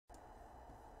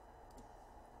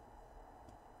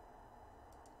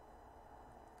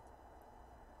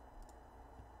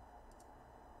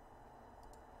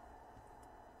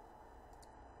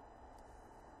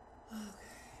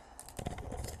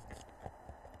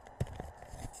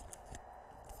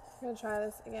I'm gonna try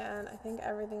this again. I think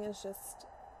everything is just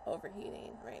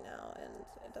overheating right now, and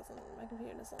it doesn't. My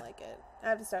computer doesn't like it. I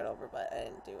have to start over, but I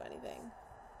didn't do anything.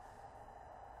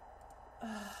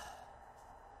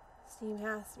 Steam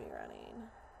has to be running.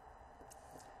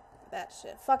 That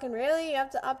shit. Fucking really? You have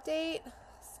to update?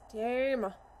 Steam.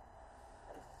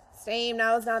 Steam,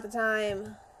 now is not the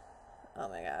time. Oh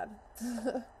my god.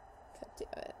 God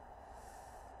damn it.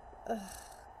 Ugh.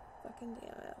 Fucking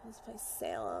damn it. Let's play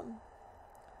Salem.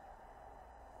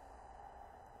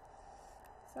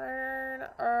 Turn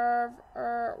of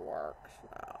works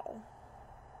now.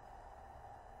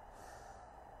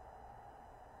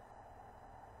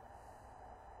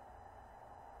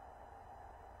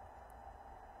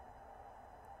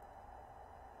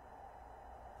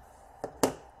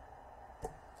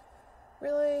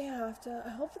 Really have to. I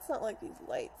hope it's not like these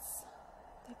lights.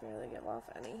 They barely give off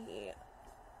any heat.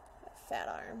 That fat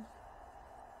arm.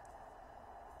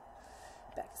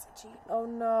 Back is itchy. Oh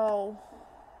no.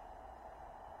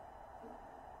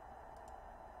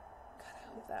 God,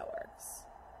 I hope that works.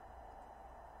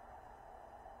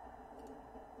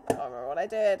 I don't remember what I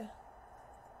did.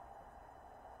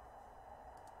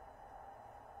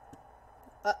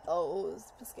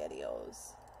 Uh-ohs.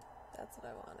 Piscattios. That's what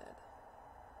I wanted.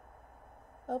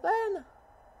 Open!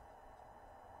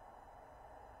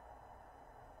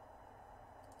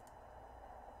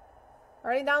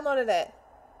 Already downloaded it.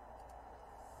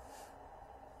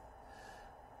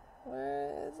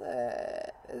 Where is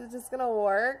it? Is it just gonna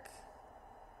work?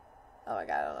 Oh my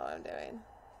god, I don't know what I'm doing.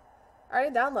 I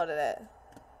already downloaded it.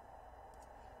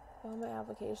 All my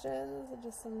applications are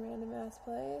just some random ass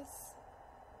place.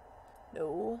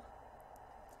 No.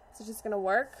 Is it just gonna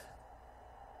work?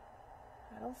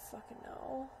 I don't fucking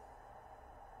know.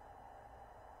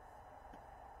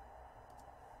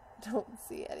 Don't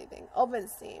see anything. Open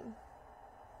Steam.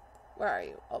 Where are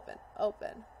you? Open.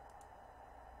 Open.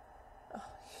 Oh,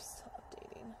 you're still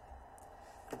updating.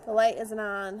 The light isn't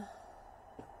on.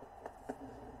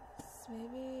 So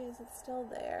maybe, is it still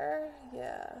there?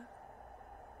 Yeah.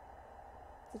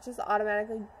 Does it just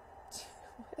automatically do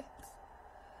it?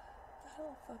 I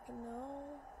don't fucking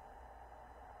know.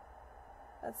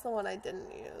 That's the one I didn't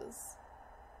use.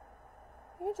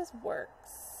 Maybe it just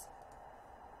works.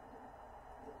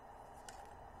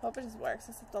 Hope it just works,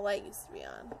 except the light used to be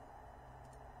on.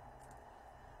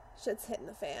 Shit's hitting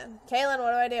the fan. Kaylin, what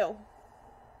do I do?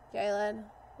 Kaylin,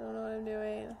 I don't know what I'm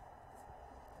doing.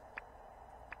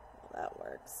 Well, that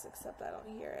works, except I don't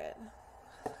hear it.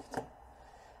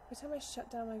 Every time I shut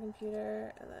down my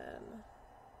computer and then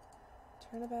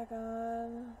turn it back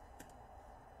on,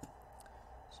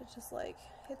 shit just like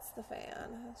hits the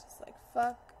fan. It's just like,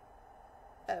 fuck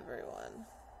everyone.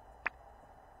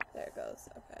 There it goes.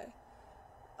 Okay.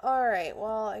 Alright,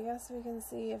 well, I guess we can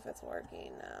see if it's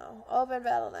working now. Open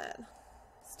Battle.net.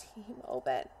 Steam,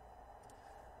 open.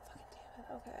 Fucking damn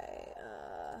it. Okay,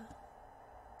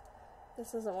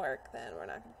 this doesn't work, then we're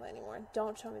not gonna play anymore.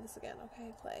 Don't show me this again.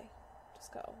 Okay, play.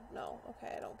 Just go. No.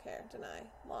 Okay, I don't care. Deny.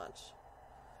 Launch.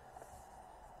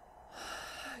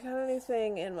 I got a new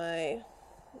thing in my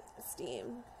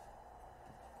Steam.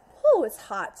 Oh, it's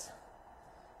hot.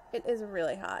 It is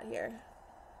really hot here.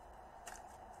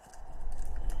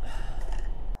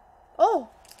 Oh,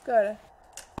 good.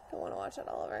 Don't want to watch it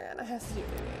all over again. I have to do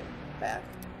maybe back.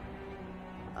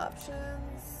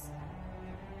 Options.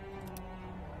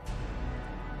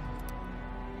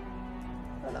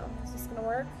 Oh no, is this gonna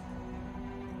work?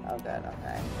 Oh good,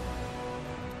 okay.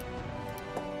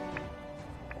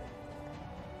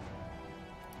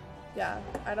 Yeah,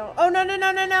 I don't. Oh no, no,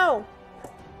 no, no, no!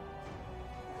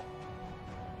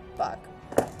 Fuck.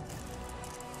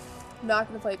 I'm not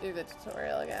gonna play through the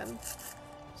tutorial again.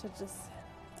 Should just.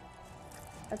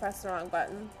 I pressed the wrong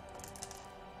button.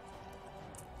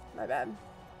 My bad.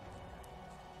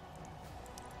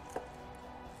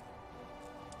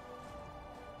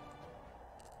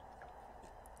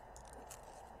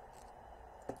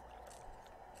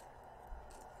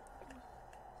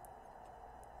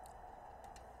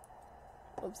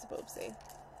 Oopsie boopsie.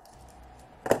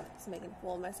 Just making a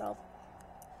fool of myself.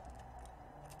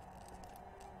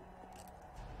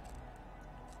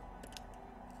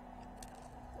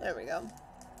 There we go.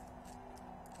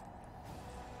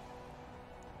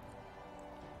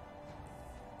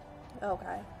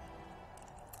 Okay.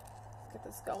 Let's get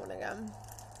this going again.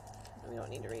 We don't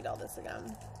need to read all this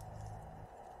again.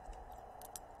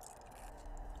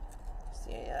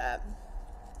 See any of that?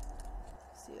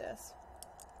 See this?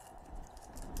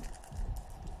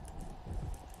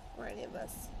 Or any of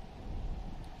this?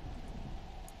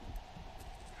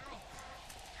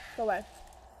 Go away.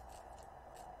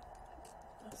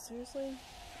 Oh, seriously?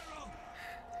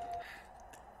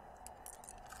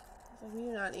 Like, we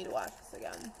do not need to watch this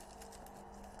again.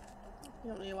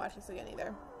 You don't need to watch this again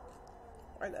either.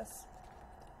 Or this.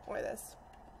 Or this.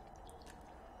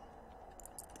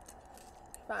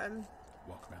 Fine.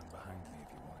 Walk round behind me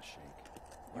if you want to shake.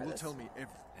 You will tell me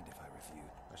every. And if I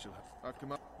refuse, I shall have. I'll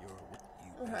come up. you're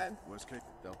you. Okay. Worst case,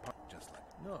 they'll pop. Just like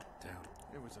No, down.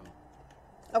 it was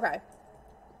a. Okay.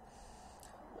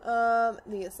 The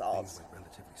Things assault. went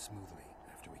relatively smoothly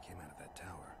after we came out of that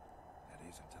tower. That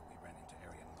is until we ran into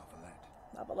Arian Lavalette.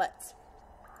 Lavalette.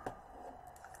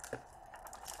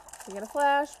 We get a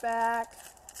flashback.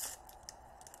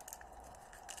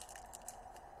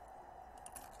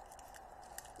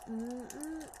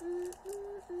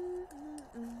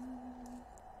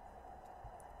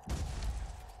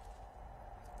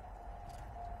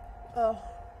 Oh,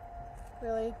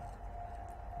 really?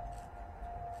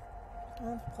 I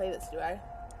don't have to play this, do I?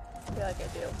 I feel like I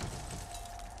do.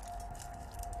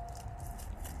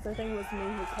 The thing was me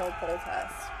who killed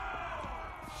Foltest.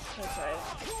 That's right.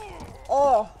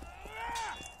 Oh!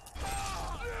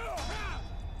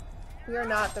 We are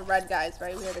not the red guys,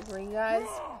 right? We are the green guys.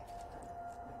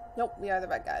 Nope, we are the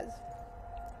red guys.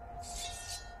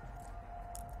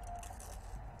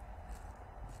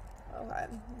 Okay,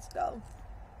 let's go.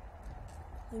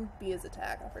 I think B is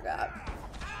attack, I forgot.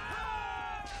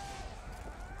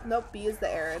 Nope, B is the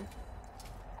Arid.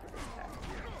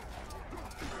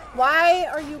 Why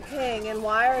are you king and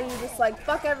why are you just like,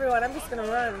 fuck everyone, I'm just gonna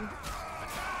run.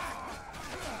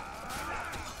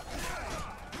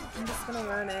 I'm just gonna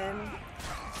run in.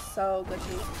 So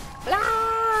glitchy.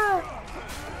 Blah!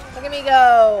 Look at me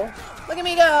go! Look at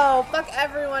me go! Fuck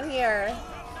everyone here.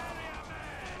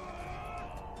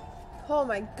 Oh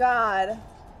my god.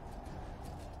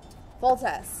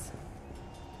 Foltest.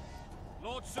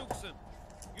 Lord Suxon,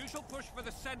 you shall push for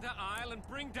the center aisle and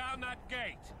bring down that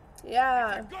gate.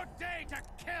 Yeah. It's a good day to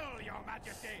kill, your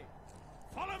majesty.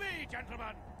 Follow me,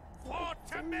 gentlemen. For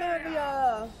Temeria.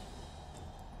 Temeria.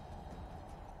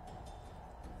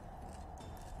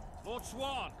 Lord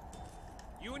Swan,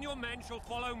 you and your men shall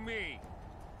follow me.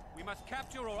 We must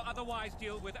capture or otherwise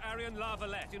deal with Arian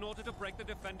Lavalette in order to break the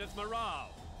defenders'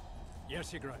 morale.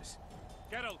 Yes, Your Grace.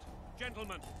 Geralt,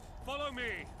 gentlemen, follow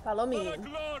me. Follow me. For the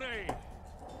glory.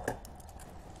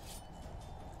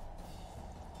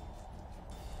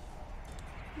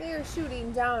 They are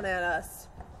shooting down at us.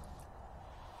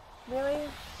 Really?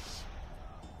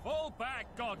 Fall back,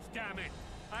 goddammit!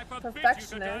 I forbid you to die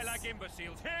Perfectionist. like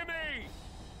imbeciles. Hear me!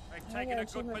 They've I taken got a an good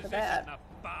achievement for position, that. the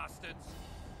bastards.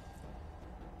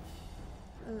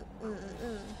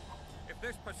 If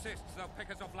this persists, they'll pick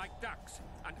us off like ducks,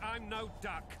 and I'm no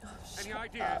duck. Any shut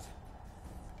ideas? up.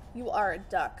 You are a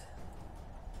duck.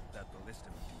 That ballista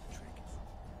would do the trick.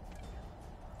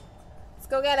 Let's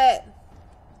go get it.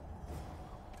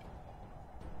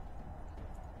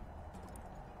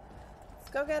 Let's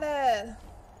go get it.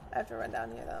 I have to run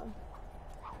down here though.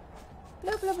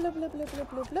 Bloop, bloop, bloop, bloop, bloop, bloop,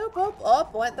 bloop, bloop, bloop. Oh,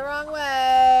 went the wrong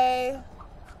way.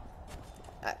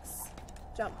 X.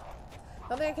 Jump. I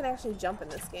don't think I can actually jump in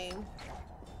this game.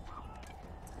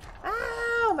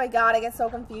 Oh my god, I get so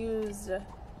confused.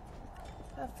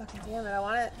 Oh, fucking damn it, I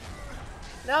want it.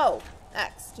 No!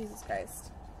 X. Jesus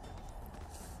Christ.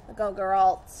 Let's go,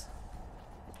 Geralt.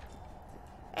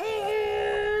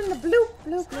 And bloop,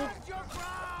 bloop, bloop.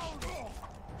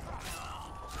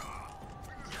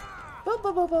 Boop,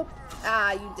 boop, boop, boop.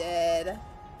 Ah, you did.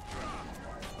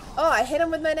 Oh, I hit him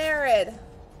with my Arid.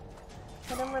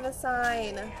 Hit him with a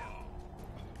sign.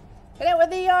 Hit it with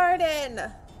the Yarden.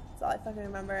 That's all I fucking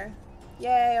remember.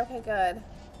 Yay, okay, good.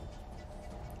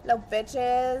 Little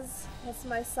bitches. That's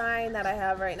my sign that I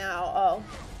have right now. Oh.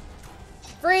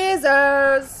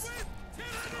 Freezers!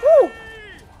 Woo!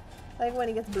 I like when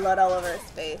he gets blood all over his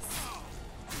face.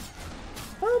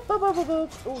 Boop, boop, boop, boop,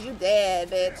 boop. Ooh, you dead,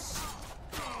 bitch.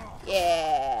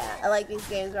 Yeah. I like these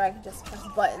games where I can just press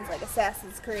buttons like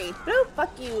Assassin's Creed. Bloop,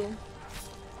 fuck you.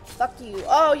 Fuck you.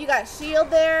 Oh, you got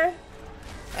shield there?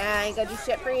 I ain't gonna do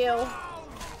shit for you.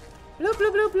 Bloop,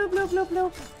 bloop, bloop, bloop, bloop, bloop,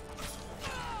 bloop.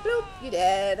 Bloop, you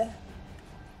dead.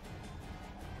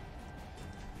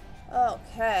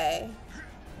 Okay.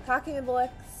 Cocking and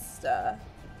ballista.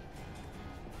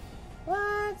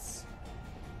 What?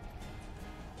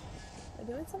 Am I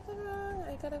doing something wrong?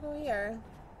 I gotta go here.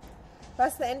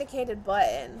 Press the indicated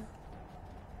button.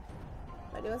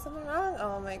 Am I doing something wrong?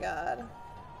 Oh my god.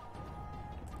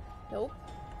 Nope.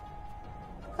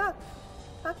 Cock.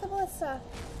 Cock the ballista.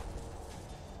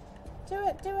 Do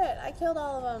it, do it. I killed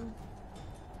all of them.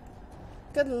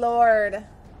 Good lord.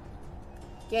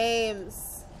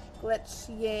 Games.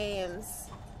 Glitchy games.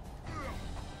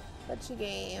 Glitchy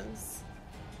games.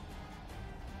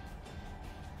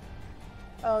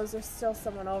 Oh, is there still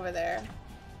someone over there?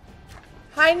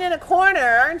 Hiding in a corner,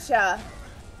 aren't ya?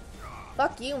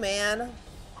 Fuck you, man.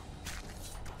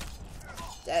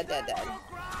 Dead, dead, dead.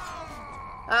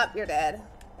 Ah, you're dead.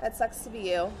 That sucks to be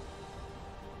you.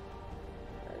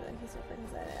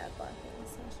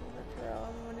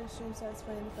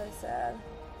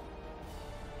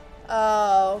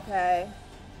 Oh, okay.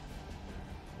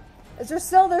 Is there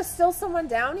still, there's still someone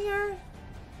down here?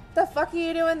 What the fuck are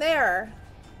you doing there?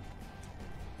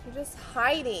 You're just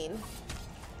hiding.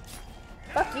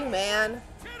 Fuck you, man.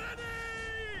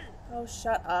 Oh,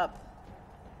 shut up.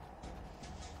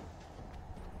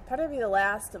 Better be the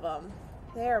last of them.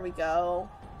 There we go.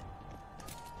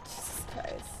 Jesus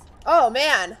Christ. Oh,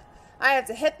 man. I have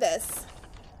to hit this.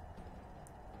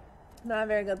 I'm not a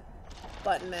very good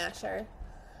button masher.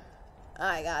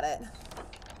 I got it.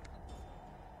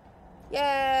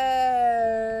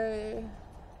 Yay!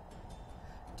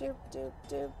 Doop, doop,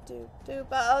 doop, doop, doop.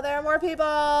 Oh, there are more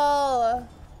people!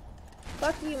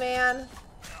 Fuck you, man.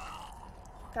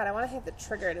 God, I want to hit the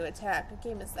trigger to attack. What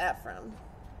game is that from?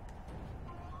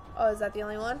 Oh, is that the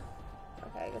only one?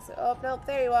 Okay, I guess it, oh, nope,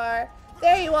 there you are.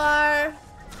 There you are!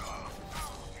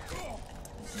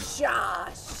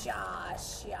 Josh,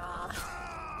 Josh, Josh.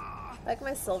 I like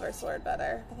my silver sword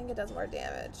better. I think it does more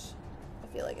damage. I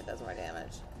feel like it does more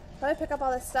damage. How do I pick up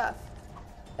all this stuff?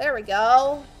 There we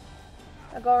go.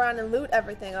 I'll go around and loot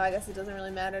everything. Oh, I guess it doesn't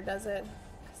really matter, does it?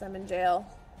 Because I'm in jail.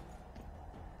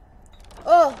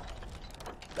 Oh!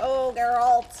 Go,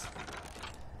 Geralt!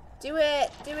 Do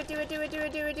it! Do it, do it, do it, do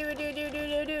it, do it, do it, do it, do it, do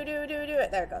it, do it, do it, do it, do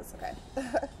it. There it goes, okay.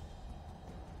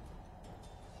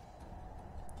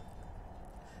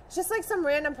 It's just like some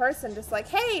random person, just like,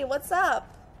 hey, what's up?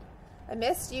 I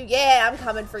missed you. Yeah, I'm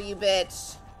coming for you,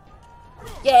 bitch.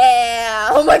 Yeah!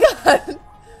 Oh my god!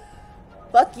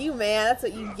 Fuck you, man. That's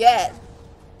what you get.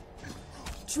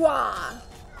 Chwa!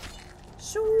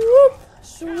 Shoop!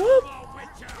 Shoop!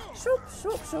 Shoop,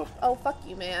 shoop, shoop. Oh, fuck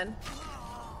you, man.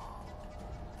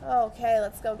 Okay,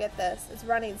 let's go get this. It's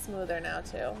running smoother now,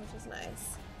 too, which is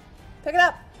nice. Pick it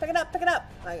up! Pick it up! Pick it up!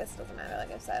 I guess it doesn't matter,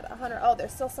 like I said. 100. Oh,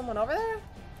 there's still someone over there?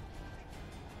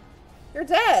 You're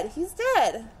dead! He's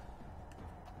dead!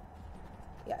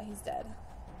 Yeah, he's dead.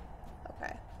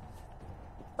 Okay.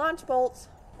 Launch bolt.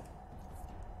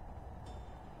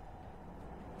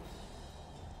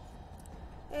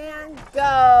 And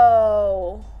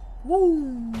go!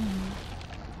 Woo!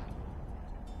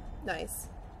 Nice.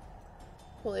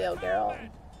 Coolio, Geralt.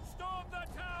 Storm the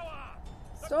tower!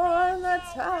 Storm the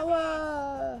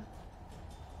tower!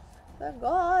 The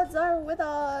gods are with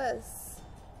us!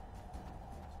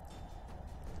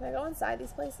 Can I go inside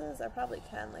these places? I probably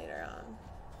can later on.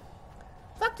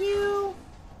 Fuck you!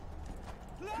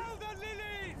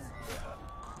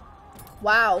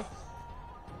 Wow.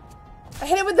 I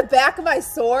hit it with the back of my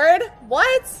sword?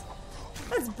 What?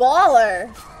 That's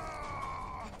baller.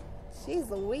 Jeez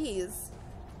Louise.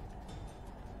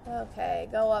 Okay,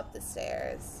 go up the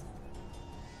stairs.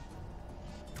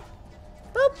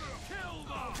 Boop.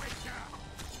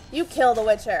 You kill the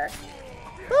Witcher.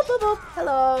 Boop, boop, boop.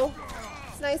 Hello.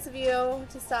 It's nice of you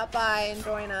to stop by and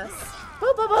join us.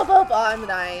 Boop, boop, boop, boop. Oh, I'm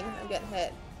dying. I'm getting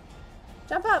hit.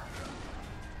 Jump up.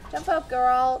 Jump up,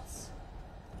 Geralt.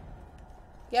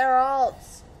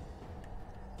 Geralt.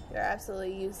 You're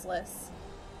absolutely useless.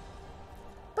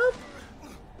 Boop.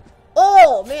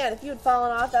 Oh, man, if you had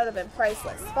fallen off, that would have been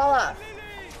priceless. Fall off.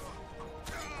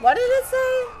 What did it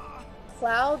say?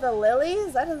 Plow the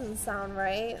lilies? That doesn't sound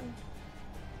right.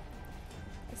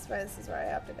 I swear this is where I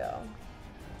have to go.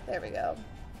 There we go.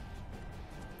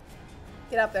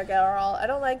 Get up there, Geralt. I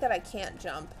don't like that I can't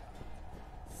jump.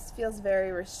 This feels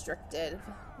very restricted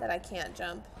that I can't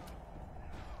jump.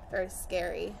 Very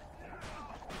scary.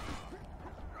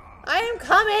 I am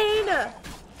coming!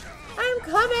 I'm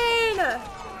coming!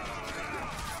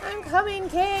 I'm coming,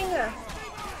 King!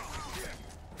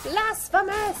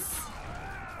 Blasphemous!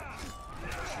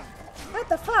 What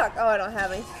the fuck? Oh, I don't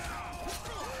have any.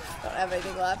 Don't have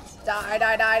anything left. Die,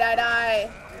 die, die, die, die!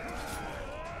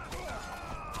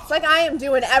 It's like I am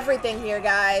doing everything here,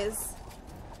 guys.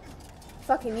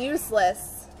 Fucking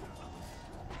useless.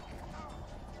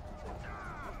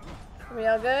 Are we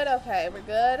all good? Okay, we're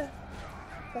good.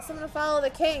 Guess I'm gonna follow the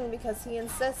king because he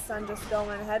insists on just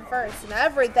going head first and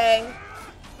everything.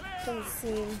 Doesn't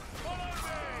seem.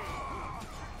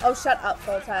 Oh, shut up,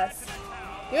 Foltest.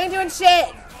 You ain't doing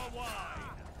shit.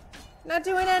 Not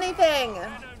doing anything.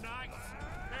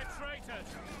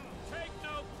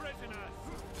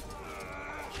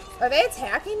 Are they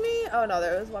attacking me? Oh no,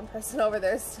 there was one person over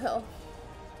there still.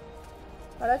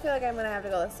 Why do I feel like I'm gonna have to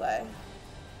go this way?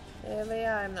 Maybe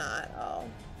I'm not. Oh.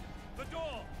 The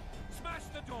door. Smash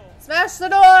the door. Smash the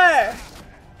door!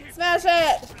 Smash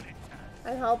it!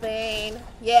 I'm helping.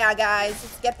 Yeah, guys,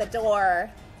 let's get the door.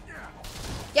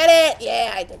 Get it!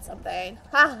 Yeah, I did something.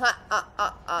 Ha ha ha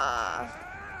ha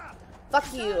ha.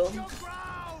 Fuck you.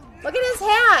 Look at his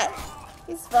hat!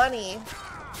 He's funny.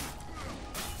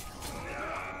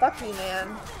 Fuck you,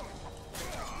 man.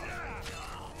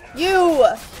 You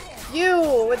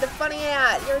with the funny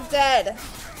hat, you're dead.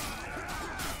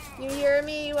 You hear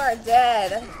me? You are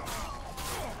dead.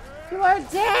 You are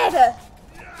dead!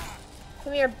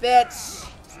 Come here, bitch.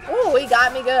 Ooh, he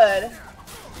got me good.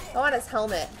 I want his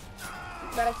helmet.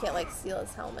 But I can't, like, steal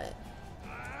his helmet.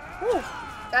 Ooh,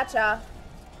 gotcha.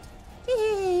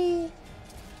 Hee.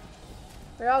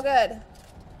 We're all good.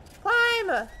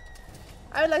 Climb!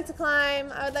 I would like to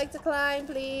climb. I would like to climb,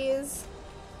 please.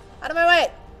 Out of my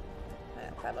way.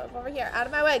 Climb up over here. Out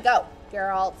of my way. Go.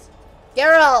 Geralt.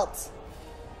 Geralt!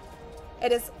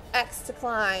 It is X to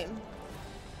climb.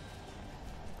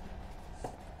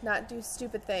 Not do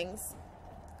stupid things.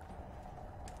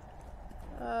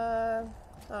 Oh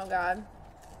god.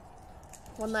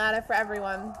 One ladder for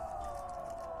everyone.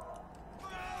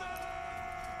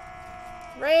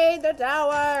 Raid the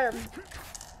tower!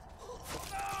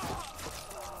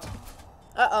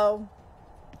 Uh-oh.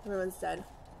 Everyone's dead.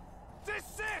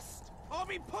 Desist, or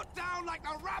be put down like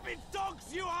the rabid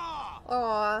dogs you are!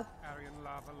 Aw. Arian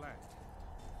La Valette.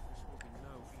 This will be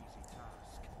no easy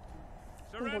task.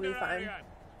 We'll be Surrender, fine. Arian.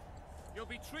 You'll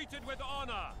be treated with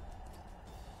honor.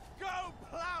 Go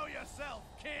plow yourself,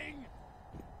 king!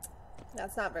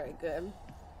 That's not very good.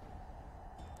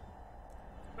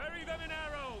 Bury them in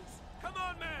arrows. Come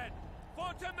on, men.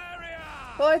 For Temeria!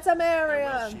 For They're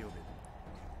well Temeria! shielded.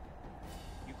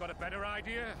 You've got a better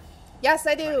idea? Yes,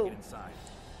 I Try to do. get inside.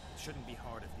 It shouldn't be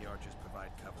hard if the archers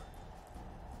provide cover.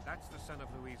 That's the son of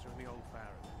Louisa and the old Baron,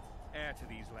 heir to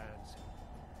these lands.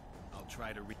 I'll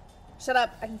try to Shut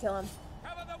up. I can kill him.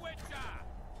 Cover the Witcher!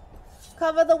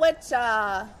 Cover the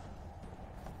Witcher!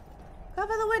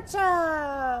 Cover the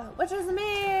Witcher! Witcher's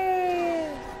me!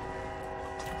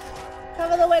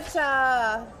 Cover the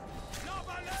Witcher!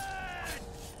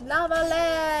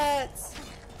 Lavalet!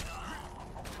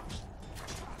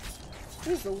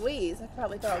 Jeez Louise, I could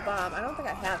probably throw a bomb. I don't think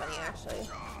I have any, actually.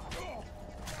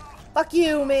 Fuck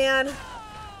you, man!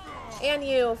 And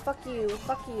you. Fuck you.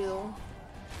 Fuck you.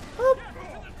 Boop.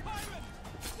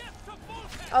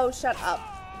 Oh, shut up.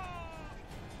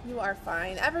 You are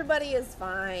fine. Everybody is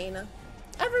fine.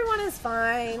 Everyone is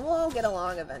fine. We'll get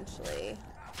along eventually.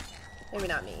 Maybe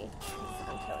not me.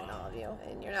 I'm killing all of you.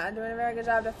 And you're not doing a very good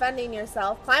job defending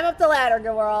yourself. Climb up the ladder,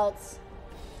 Geralt.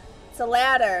 It's a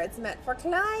ladder. It's meant for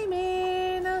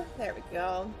climbing. There we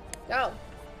go. Go.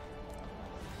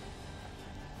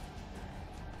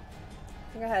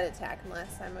 I think I had to attack him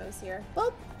last time I was here.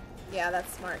 Boop. Yeah,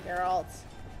 that's smart, Geralt.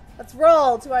 Let's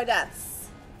roll to our deaths.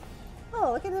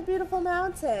 Oh, look at the beautiful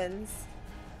mountains.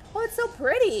 Oh, it's so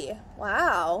pretty.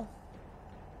 Wow.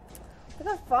 Look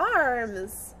at the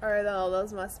farms. Or no,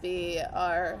 those must be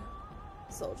our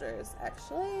soldiers,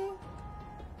 actually.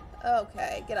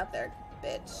 Okay, get up there,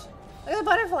 bitch. Look at the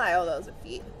butterfly. Oh, those are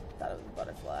feet. Thought it was a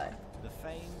butterfly. The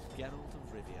famed Geralt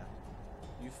of Rivia.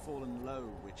 You've fallen low,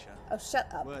 Witcher. Oh, shut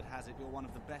up. Word has it you're one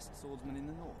of the best swordsmen in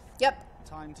the north. Yep.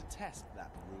 Time to test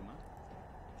that rumor.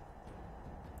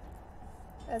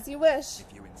 As you wish.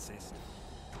 if you insist.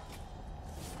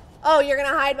 Oh, you're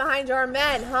gonna hide behind your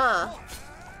men, huh?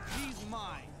 He's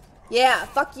mine. Yeah,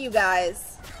 fuck you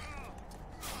guys.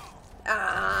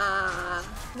 Ah.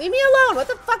 Leave me alone. What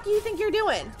the fuck do you think you're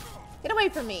doing? Get away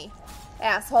from me,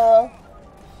 asshole.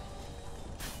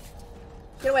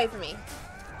 Get away from me.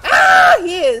 Ah!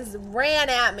 Ran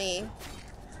at me.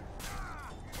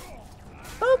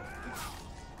 Boop.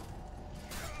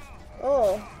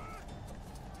 Oh.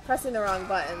 Pressing the wrong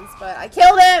buttons, but I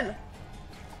killed him!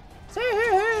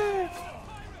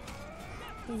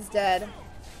 He's dead.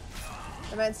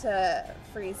 I meant to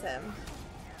freeze him.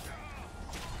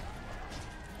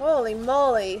 Holy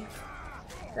moly.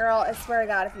 Girl, I swear to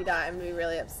God, if you die, I'm gonna be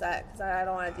really upset, because I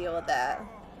don't want to deal with that.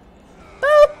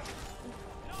 Boop!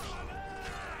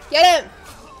 Get him!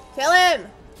 Kill him!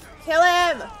 Kill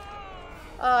him!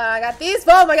 Oh, I got these.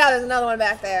 Oh my God, there's another one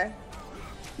back there.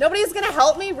 Nobody's gonna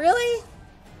help me? Really?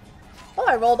 Oh,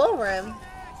 I rolled over him.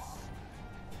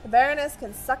 The Baroness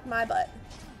can suck my butt.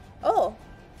 Oh.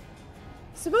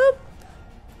 Swoop.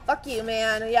 Fuck you,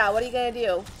 man. Yeah, what are you gonna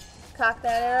do? Cock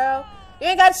that arrow? You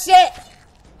ain't got shit!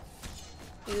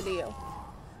 You do you.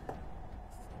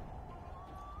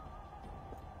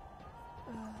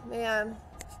 Oh, man.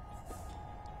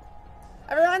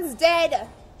 Everyone's dead!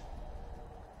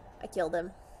 I killed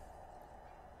him.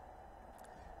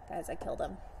 Guys, I killed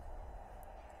him.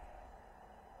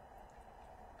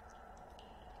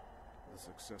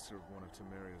 successor of one of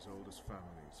Temeria's oldest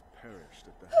families, perished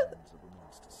at the hands of a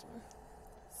monster slayer.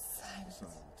 Sign of the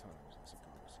times, I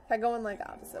suppose. I go in like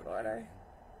opposite order.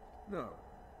 No,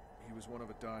 he was one of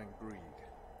a dying breed,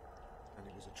 and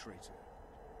he was a traitor.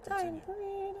 Dying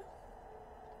breed.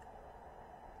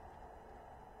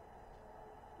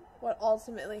 What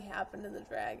ultimately happened to the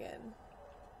dragon?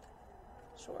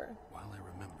 Sure. While I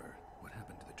remember, what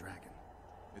happened to the dragon?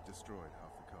 It destroyed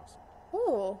half the castle.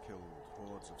 Ooh. Killed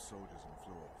hordes of soldiers and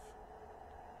flew off.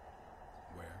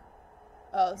 Where?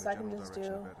 Oh, so I can just do...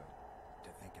 To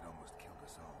think it almost killed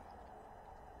us all.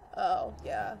 Oh,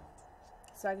 yeah.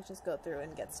 So I could just go through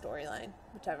and get storyline,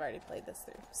 which I've already played this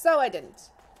through. So I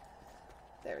didn't.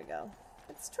 There we go.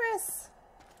 It's Triss.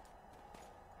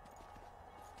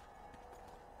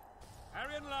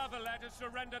 Aryan La Valette has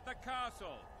surrendered the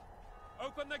castle.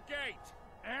 Open the gate.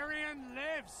 Aryan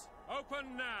lives!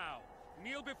 Open now.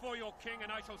 Kneel before your king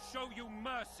and I shall show you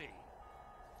mercy.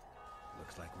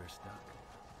 Looks like we're stuck.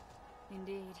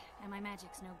 Indeed, and my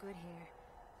magic's no good here.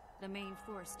 The main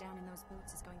force down in those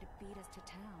boats is going to beat us to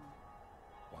town.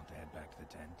 Want to head back to the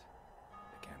tent?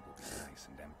 The camp will be nice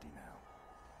and empty now.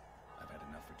 I've had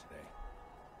enough for today.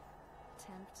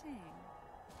 Tempting.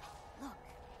 Look,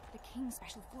 the King's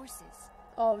Special Forces.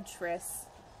 Oh, Triss.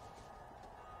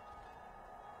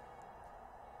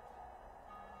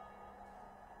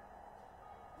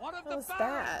 What of What the was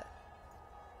Baron? that?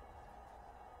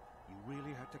 You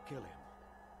really had to kill him.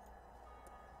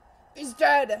 He's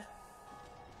dead.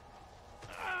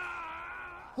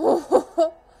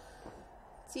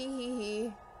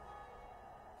 Tee-hee-hee.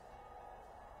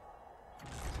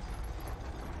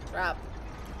 Drop.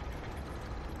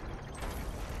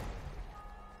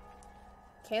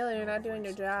 Kayla, you're not doing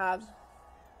your job.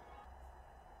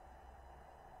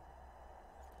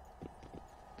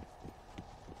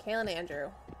 Kayla and Andrew.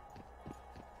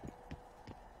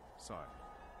 Sire.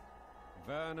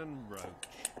 Vernon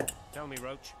Roach. Tell me,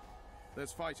 Roach.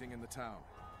 There's fighting in the town.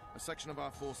 A section of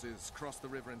our forces crossed the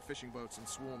river in fishing boats and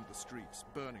swarmed the streets,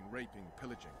 burning, raping,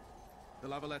 pillaging. The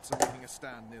La Valettes are making a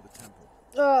stand near the temple.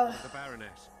 Ugh. The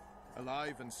Baroness.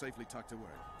 Alive and safely tucked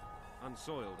away.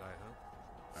 Unsoiled, I hope.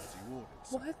 As you ordered,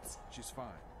 sire. What? She's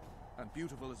fine, and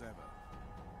beautiful as ever.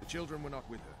 The children were not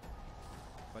with her.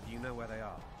 But you know where they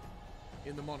are.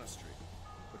 In the monastery,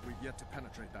 but we've yet to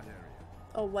penetrate that area.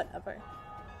 Oh, whatever.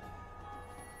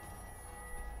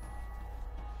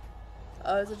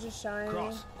 Oh, is it just shiny?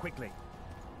 Cross, quickly.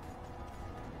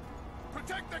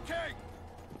 Protect the king!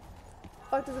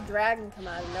 Fuck does a dragon come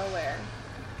out of nowhere?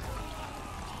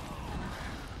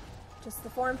 Just the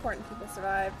 4 important people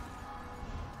survive.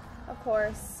 Of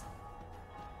course.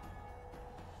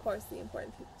 Of course the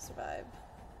important people survive.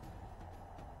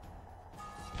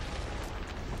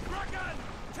 Dragon!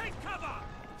 Take cover!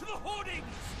 To the hoardings!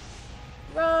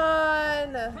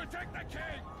 Run! Protect the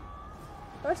king!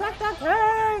 Protect the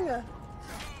king!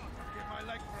 Give my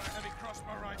leg for a heavy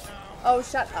crossbow right now. Oh,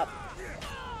 shut up.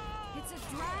 It's a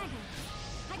dragon.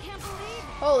 I can't believe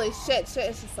it. Holy shit, shit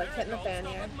is just like hitting the fan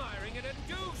Stop here. admiring it and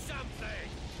do something.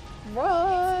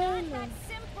 Run! Not that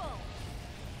simple.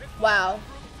 Wow.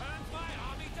 Turns my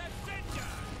army to cinder.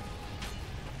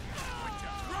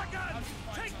 Dragon!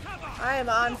 Take cover! I am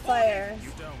on fire.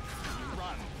 You don't. You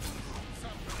run.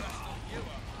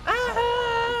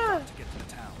 Ah! To get to the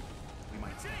town, we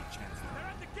might stand a chance. They're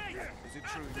at the gate! Is it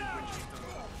true you Winchester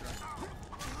dragon?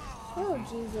 Oh,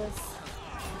 Jesus.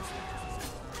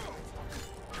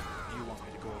 You want me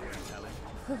to go over and tell him?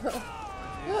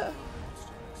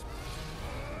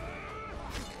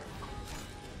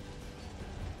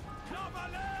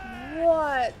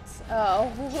 What? Oh.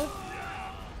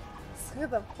 What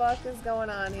the fuck is going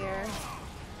on here?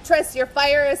 Triss, your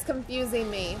fire is confusing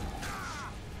me.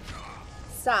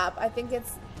 Stop. I think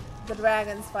it's the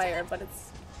dragon's fire, but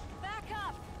it's... Back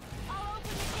up. I'll open the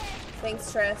gate.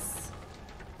 Thanks, Triss.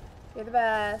 You're the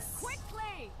best.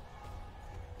 Quickly.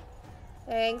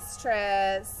 Thanks,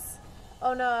 Triss.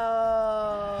 Oh,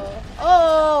 no.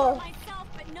 Oh! Myself,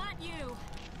 but not you.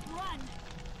 Run.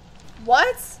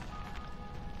 What?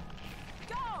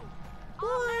 Go.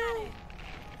 All at it.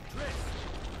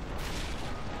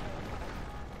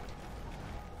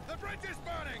 The bridge is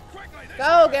burning! Quickly! This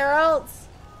Go, way! Geralt!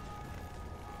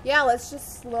 Yeah, let's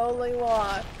just slowly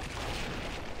walk.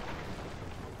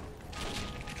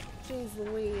 Jeez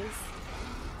Louise.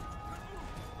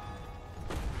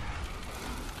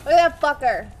 Look at that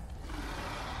fucker!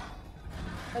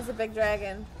 There's a big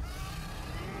dragon.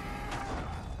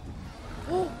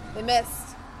 They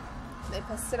missed. They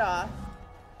pissed it off.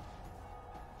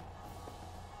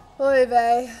 Oy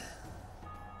vey.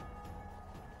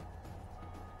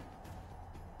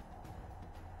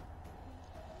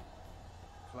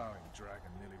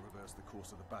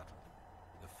 of the battle.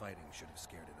 The fighting should have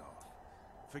scared it off.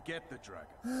 Forget the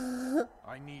dragon.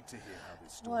 I need to hear how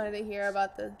this I story wanted to hear ends.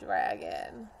 about the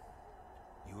dragon.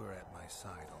 You were at my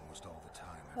side almost all the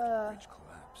time after the bridge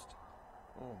collapsed.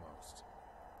 Almost.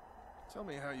 Tell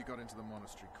me how you got into the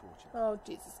monastery courtyard. Oh,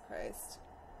 Jesus Christ.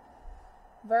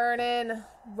 Vernon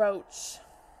Roach.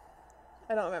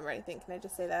 I don't remember anything. Can I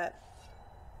just say that?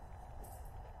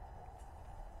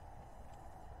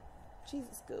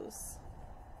 Jesus Goose.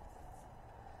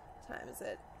 What time is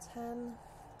it? 10?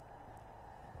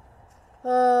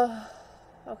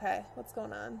 Okay. What's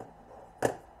going on?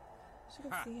 She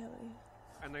can see how many.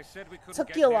 And they said we couldn't Took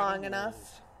get you near the long enough.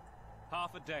 walls.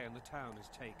 Half a day and the town is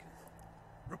taken.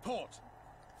 Report! Took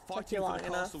Fighting you for long the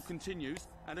enough. castle continues,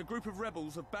 and a group of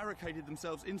rebels have barricaded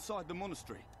themselves inside the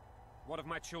monastery. What of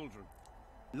my children?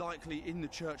 Likely in the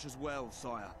church as well,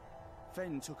 sire.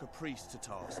 Fen took a priest to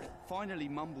task. Finally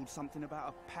mumbled something about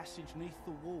a passage neath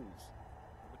the walls.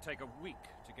 It would take a week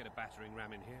to get a battering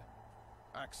ram in here.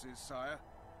 Axes, sire.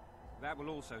 That will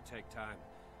also take time.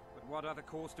 But what other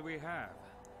course do we have?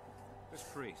 This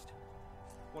priest.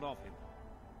 What of him?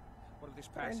 What of this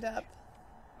passage? Burned up.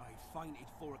 I fainted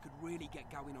before I could really get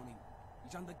going on him.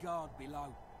 He's under guard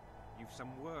below. You've some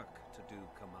work to do,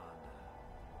 Commander.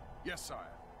 Yes, sire.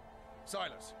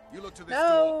 Silas, you look to this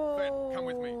door. No. Fen, come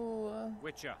with me.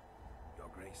 Witcher, Your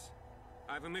Grace.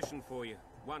 I've a mission for you.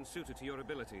 One suited to your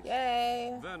abilities.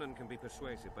 Yay. Vernon can be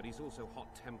persuasive, but he's also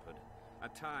hot-tempered.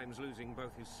 At times losing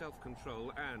both his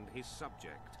self-control and his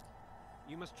subject.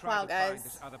 You must try Wow, to find guys.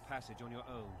 this other passage on your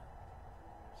own.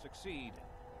 Succeed,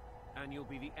 and you'll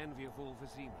be the envy of all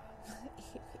Vizima.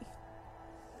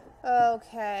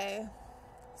 Okay.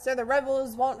 So the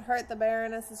rebels won't hurt the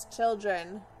Baroness's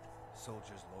children.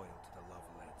 Soldiers loyal to the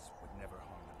Lavalettes would never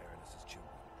harm the Baroness's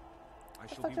children. I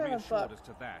shall fuck be do I have a reassured book? as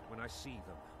to that when I see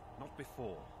them, not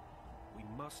before. We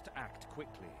must act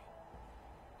quickly.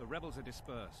 The rebels are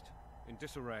dispersed, in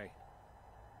disarray.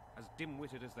 As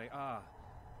dim-witted as they are,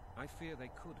 I fear they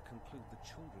could conclude the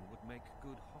children would make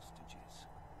good hostages.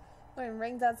 Wearing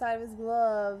rings outside of his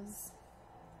gloves.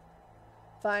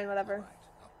 Fine, whatever.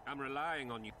 I'm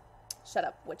relying on you. Shut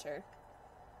up, Witcher.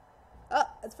 Oh,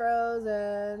 it's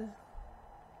frozen.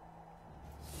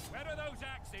 Where are those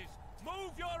axes?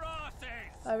 Move your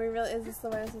asses! Are we really? Is this the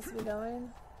way I'm supposed to be going?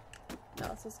 No,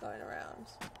 it's just going around.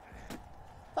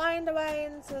 Find a way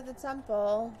into the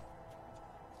temple.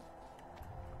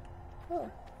 Oh,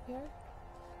 here?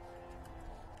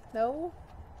 No?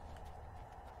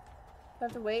 I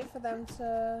have to wait for them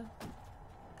to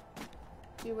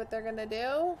do what they're gonna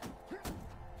do?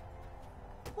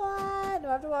 What? Do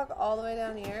I have to walk all the way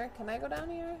down here? Can I go down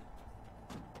here?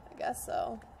 I guess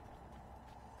so.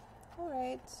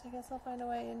 Alright, I guess I'll find a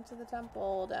way into the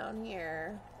temple down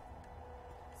here.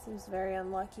 Seems very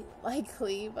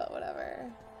likely, but whatever.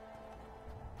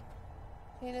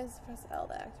 You just press L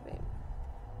to activate.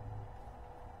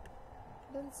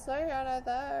 Didn't say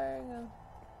anything.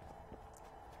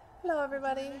 Hello,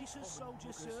 everybody.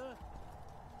 Soldier, sir.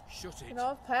 Shut You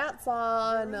know, pants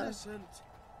on. innocent.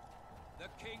 The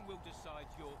king will decide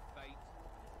your fate.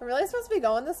 We're really supposed to be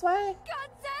going this way? God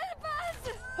help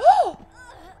us! Oh!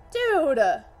 Dude!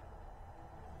 The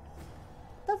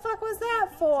fuck was that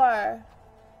for?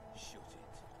 Shut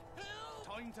it.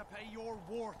 Time to pay your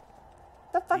worth.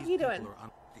 The fuck you doing?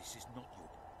 This is not your...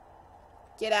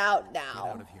 Get out Get now.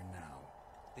 out of here now.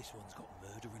 This one's got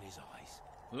murder in his eyes.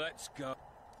 Let's go.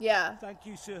 Yeah. Thank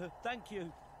you, sir. Thank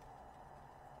you.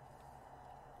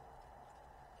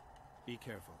 Be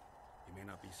careful. You may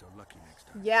not be so lucky next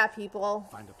time. Yeah, people.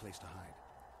 Find a place to hide.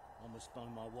 I must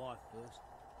find my wife first.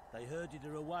 They herded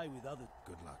her away with others.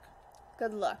 Good luck.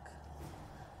 Good luck.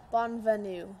 Bonne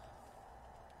venue.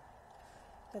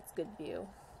 That's good view.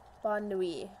 Bonne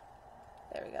nuit.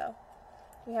 There we go.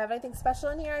 Do we have anything special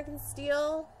in here I can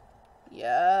steal?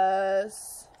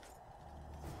 Yes.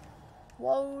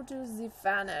 Woe to the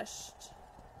vanished.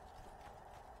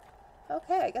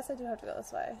 Okay, I guess I do have to go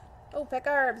this way. Oh, pick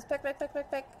herbs. Pick, pick, pick,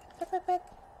 pick, pick. Pick, pick, pick.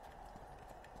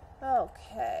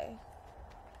 Okay.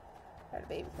 Heard a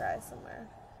baby cry somewhere.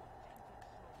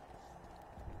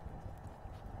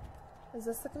 Is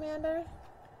this the commander?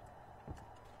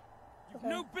 You've Okay.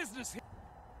 no business here.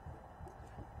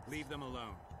 Leave them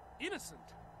alone. Innocent.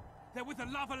 They're with the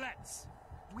Lavalettes.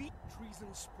 Weak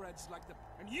treason spreads like the...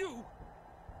 And you...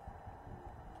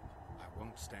 I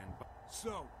won't stand by.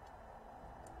 So,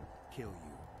 Kill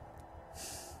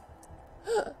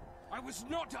you. I was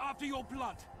not after your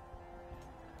blood.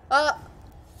 Oh!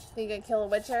 You gonna kill a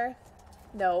Witcher?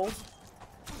 No.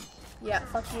 Yeah,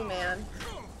 fuck you, man.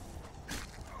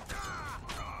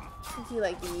 I think he,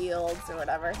 like, yields or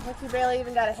whatever. Look, he barely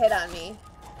even got a hit on me.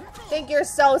 Think you're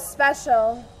so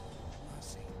special.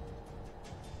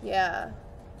 Yeah.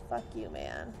 Fuck you,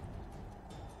 man.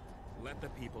 Let the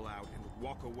people out and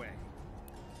walk away.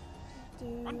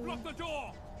 Dude. Unblock the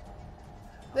door!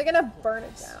 They're gonna burn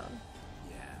it down.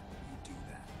 Yeah, you do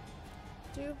that.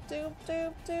 Doop doop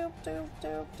doop doop doop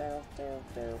doop doop doop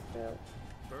doop doop.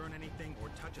 Burn anything or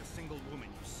touch a single woman,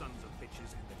 you sons of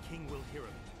bitches, and the king will hear of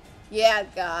it. Yeah,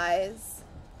 guys.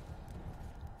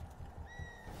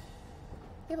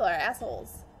 People are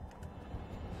assholes.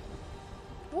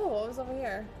 Ooh, what was over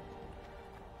here?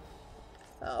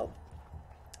 Oh.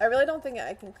 I really don't think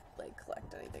I can, like,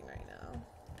 collect anything right now.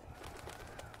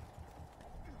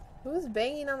 Who's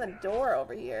banging on the door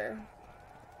over here?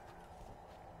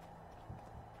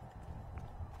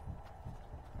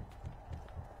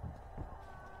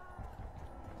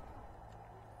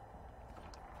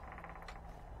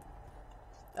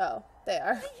 Oh, they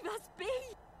are. Leave us be!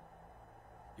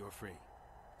 You're free.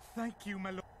 Thank you, my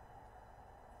lord.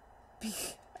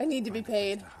 I need to be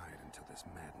paid. To hide until this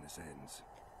madness ends.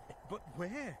 But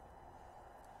where?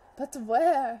 But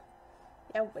where?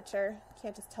 Yeah, Witcher. You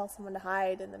can't just tell someone to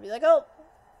hide and then be like, oh,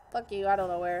 fuck you, I don't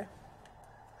know where.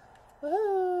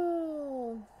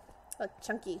 Woohoo! Oh,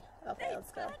 Chunky. Okay,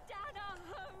 let's go.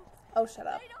 Oh, shut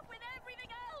up.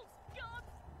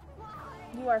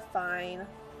 You are fine.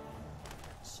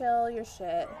 Chill your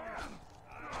shit.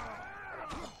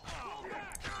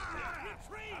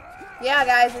 Yeah,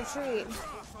 guys, retreat.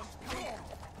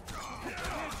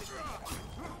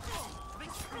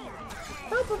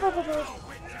 Boop, boop, boop, boop, boop.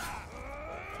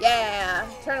 Yeah,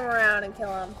 turn him around and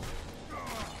kill him.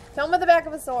 Kill him with the back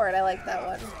of a sword. I like that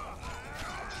one.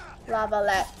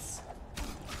 Lavalette.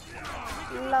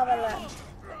 Lavalette.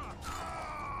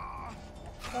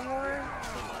 One more.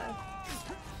 One more.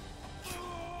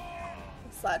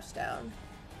 Slouch down.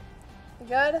 You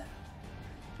good?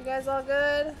 You guys all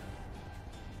good?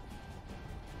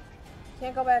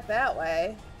 Can't go back that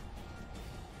way.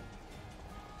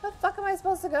 Where the fuck am I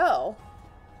supposed to go?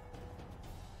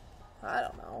 I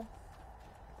don't know.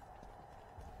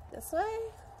 This way?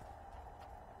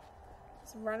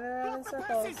 Just running around in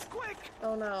circles.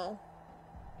 Oh no.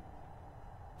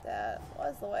 That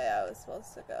was the way I was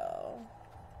supposed to go.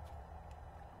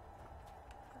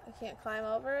 I can't climb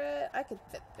over it? I could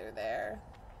fit through there.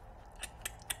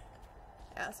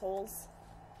 Assholes.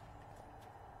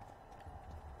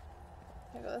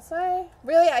 Can I go this way?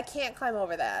 Really? I can't climb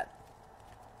over that.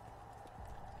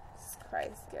 Jesus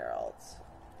Christ, Geralt.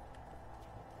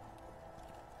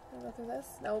 Can I go through this?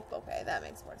 Nope. Okay, that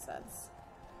makes more sense.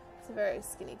 It's a very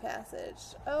skinny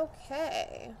passage.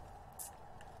 Okay.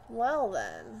 Well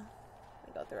then.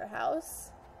 I go through a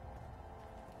house.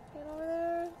 Get over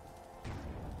there.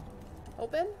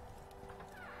 Open?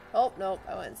 Oh, nope.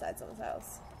 I went inside someone's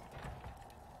house.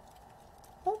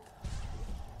 Oh.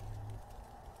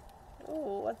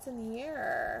 Ooh, what's in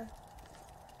here?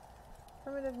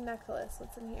 Primitive necklace.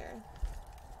 What's in here?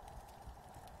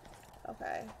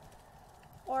 Okay.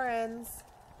 Orens.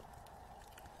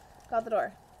 Go out the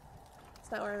door.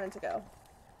 It's not where I meant to go.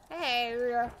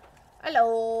 Hey.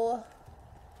 Hello.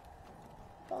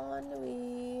 Bon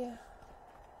nuit.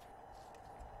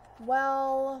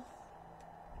 Well.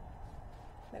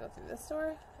 Can I go through this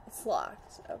door? It's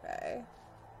locked. Okay.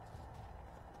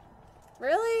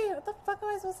 Really? What the fuck am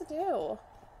I supposed to do?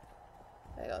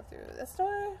 Can I go through this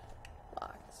door?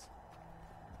 Locked.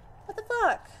 What the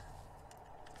fuck?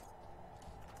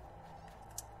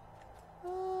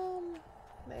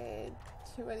 May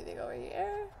do anything over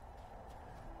here?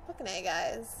 Fucking A,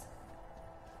 guys.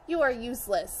 You are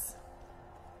useless.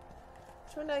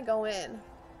 Which one did I go in?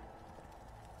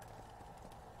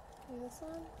 Maybe this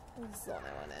one? This is the one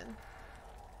I went in.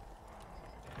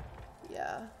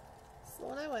 Yeah. This is the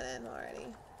one I went in already.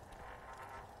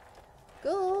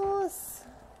 Goose!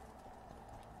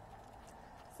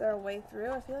 Is there a way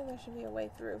through? I feel like there should be a way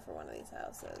through for one of these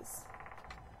houses.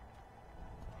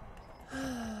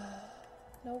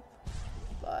 Nope.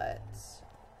 But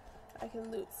I can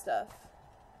loot stuff.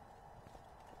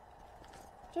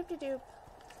 Doop-de-doop.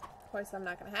 Of course, I'm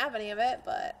not going to have any of it,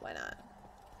 but why not?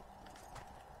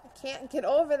 I can't get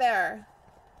over there.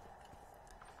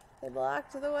 They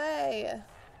blocked the way.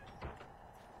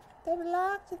 They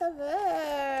blocked the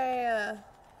way.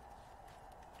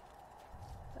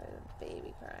 There's a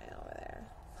baby crying over there.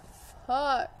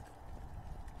 Fuck.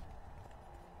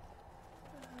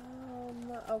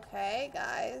 Okay,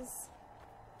 guys.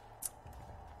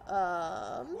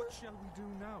 What shall we do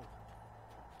now?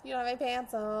 You don't have any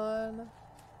pants on.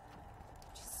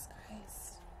 Jesus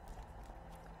Christ.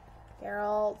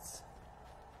 Geralt.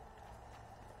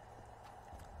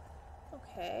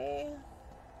 Okay.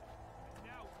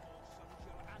 Now,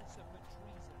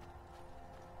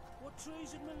 What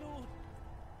treason, my lord?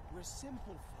 We're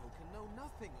simple folk and know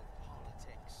nothing of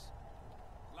politics.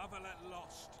 Lavalette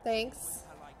lost. Thanks. With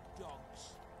her like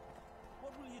dogs.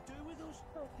 What will you do with us?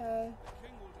 Okay. The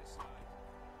king will decide.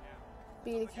 Now,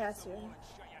 Be the against the caster. wall and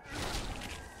shut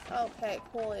your Okay,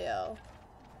 coolio.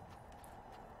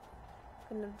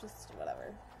 Couldn't have just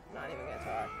whatever. Not even gonna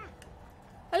talk.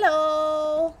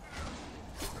 Hello.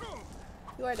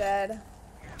 You are dead.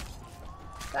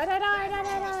 Die, die, die, die,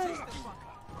 die, die.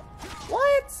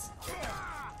 What?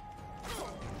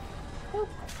 Oop.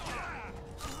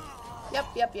 Yep,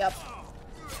 yep, yep.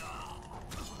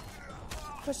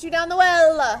 Push you down the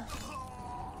well.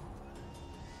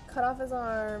 Cut off his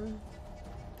arm.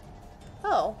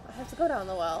 Oh, I have to go down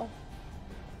the well.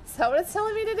 Is that what it's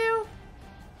telling me to do?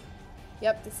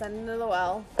 Yep, descend into the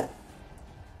well.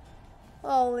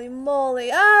 Holy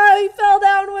moly. Ah, he fell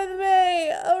down with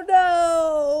me. Oh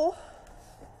no.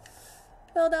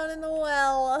 Fell down in the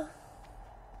well.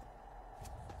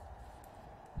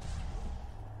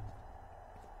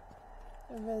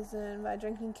 Arisen by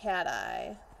drinking cat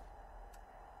eye.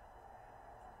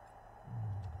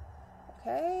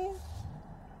 Okay.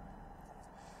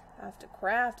 I have to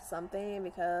craft something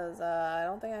because I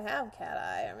don't think I have cat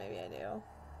eye, or maybe I do.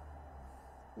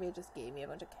 Maybe it just gave me a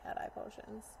bunch of cat eye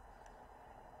potions.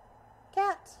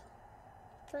 Cat.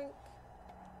 Drink.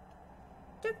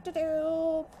 Doop doop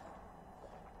doop.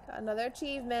 Got another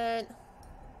achievement.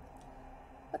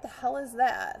 What the hell is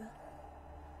that?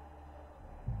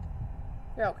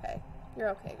 You're okay. You're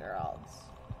okay, girls.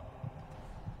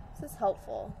 This is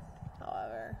helpful,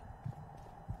 however.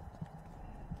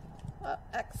 Oh,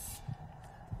 X.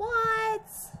 What?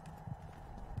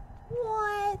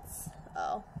 What?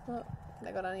 Oh. Can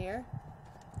I go down here?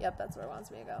 Yep, that's where it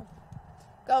wants me to go.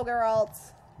 Go,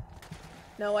 Geralt.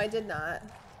 No, I did not.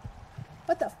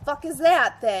 What the fuck is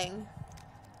that thing?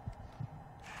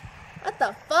 What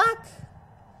the fuck?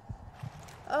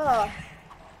 Oh.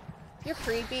 You're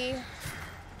creepy.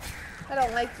 I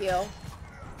don't like you. I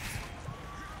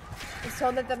was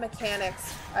told that the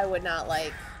mechanics I would not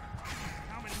like.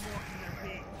 How many more can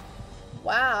there be?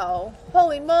 Wow.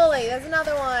 Holy moly, there's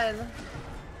another one.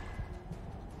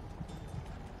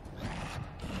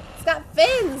 It's got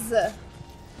fins!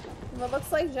 What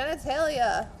looks like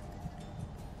genitalia.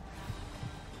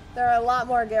 There are a lot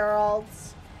more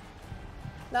Geralts.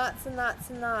 Knots and knots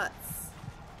and knots.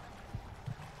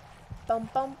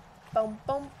 Bump bump, bump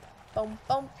bump, bump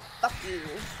bump. Fuck you.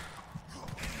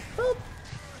 Boop.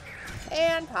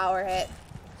 And power hit.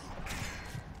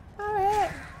 Power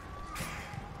hit.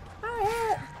 Power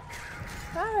hit.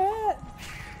 Power hit.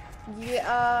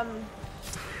 Yeah,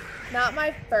 not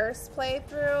my first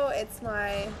playthrough, it's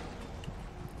my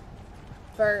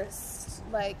first,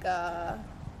 like,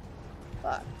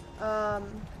 fuck.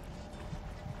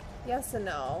 Yes and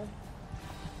no.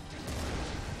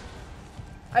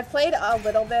 I've played a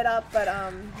little bit up, but,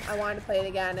 I wanted to play it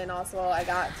again, and also I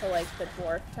got to, like, the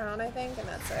dwarf town, I think, and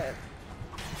that's it.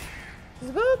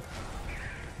 Shaboop!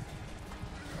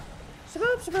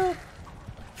 Shaboop, shaboop!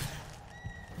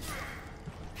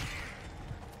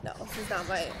 No, this is not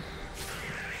my...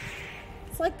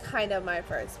 It's like kind of my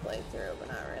first playthrough, but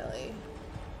not really.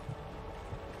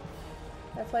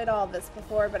 I played all of this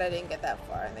before, but I didn't get that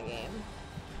far in the game.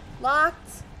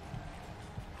 Locked!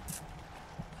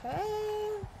 Okay.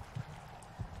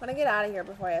 I'm gonna get out of here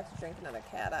before I have to drink another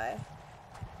cat eye.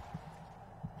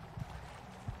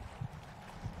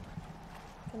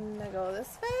 Can I go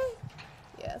this way?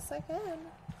 Yes, I can.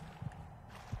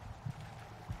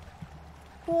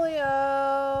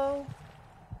 Coolio.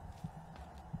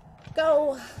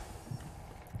 Go.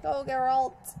 Go,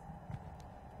 Geralt.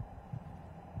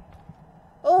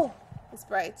 Oh, it's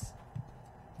bright.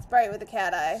 It's bright with the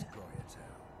cat eye.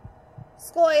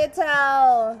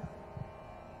 Scoia'tael.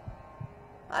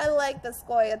 I like the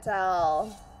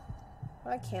Scoia'tael. What do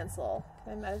I cancel?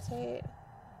 Can I meditate?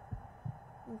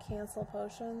 And cancel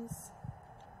potions?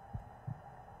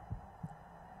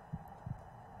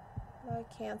 How do I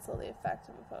cancel the effect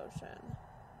of a potion?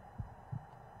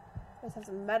 I just have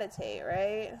to meditate,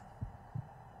 right?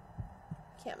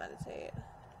 Can't meditate.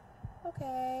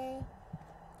 Okay.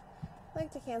 I'd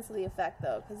like to cancel the effect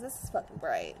though, because this is fucking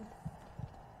bright.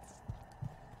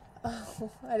 Oh,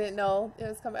 I didn't know it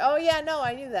was coming. Oh yeah, no,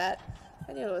 I knew that.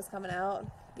 I knew it was coming out.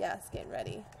 Yes, getting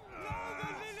ready.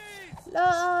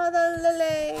 Lord the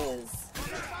lilies!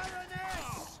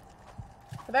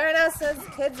 The Baroness says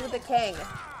kids with the king.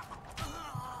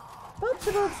 Boop,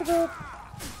 shaboop, shaboop.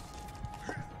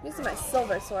 I'm using my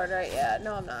silver sword, right? Yeah,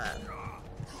 no I'm not.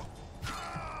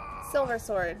 Silver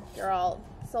sword, you're all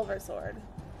silver sword.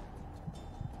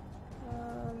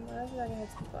 I feel like I have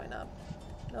to keep going up.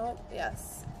 Nope.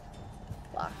 Yes.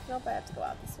 Lock. Nope, I have to go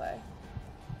out this way.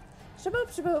 Shaboop,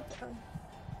 shaboop.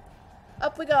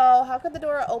 Up we go. How could the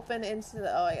door open into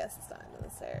the... Oh, I guess it's not into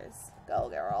the stairs.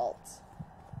 Go, Geralt.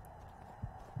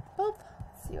 Boop.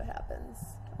 Let's see what happens.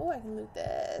 Oh, I can loot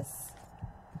this.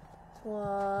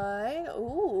 Twine.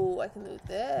 Ooh, I can loot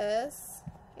this.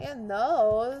 And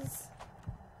those.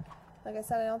 Like I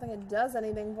said, I don't think it does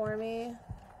anything for me.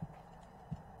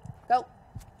 Go.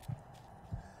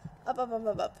 Up, up, up,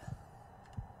 up, up.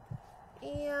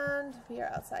 And we are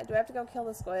outside. Do I have to go kill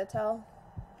the Scoia'tael?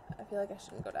 I feel like I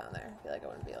shouldn't go down there. I feel like I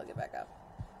wouldn't be able to get back up.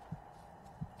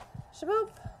 Shaboop.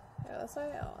 Go this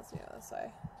way? Oh, let's go this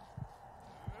way.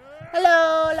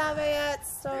 Hello, Lafayette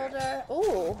soldier.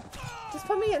 Ooh. Just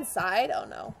put me inside? Oh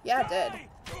no. Yeah, it did.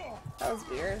 That was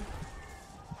weird.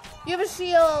 You have a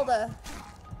shield!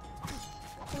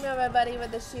 Come here, my buddy,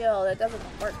 with the shield. It doesn't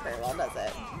work very well, does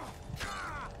it?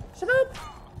 Shaboop!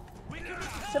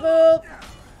 Shaboop!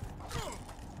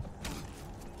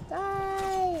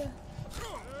 Die!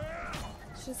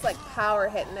 It's just like power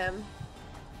hitting him.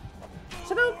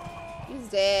 Shaboop! He's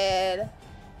dead.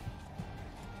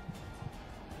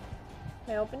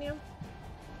 Can I open you?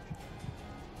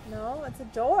 No, it's a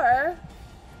door.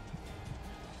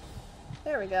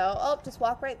 There we go. Oh, just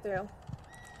walk right through.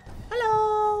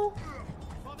 Hello!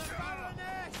 For the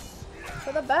Baroness!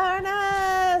 For the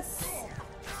Baroness!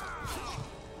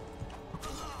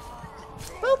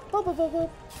 Boop, boop, boop, boop, boop.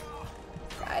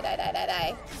 Die, die, die, die,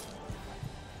 die.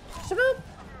 Shaboop!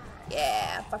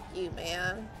 Yeah, fuck you,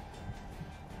 man.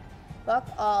 Fuck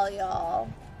all y'all.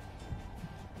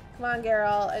 Come on,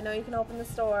 Geralt. I know you can open the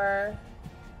store.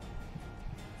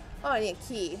 Oh, I need a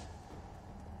key.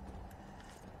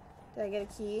 Did I get a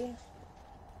key?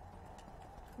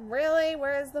 Really?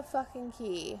 Where is the fucking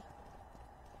key?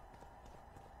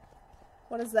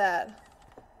 What is that?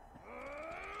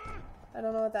 I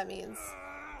don't know what that means.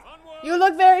 You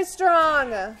look very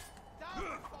strong! Oh,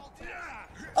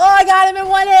 I got him in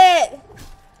one hit!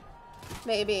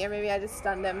 Maybe, or maybe I just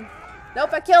stunned him.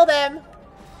 Nope, I killed him!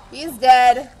 He's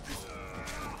dead.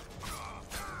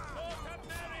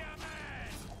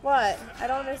 What? I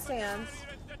don't understand.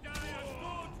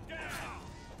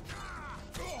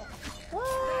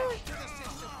 What?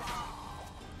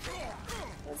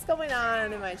 What's going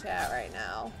on in my chat right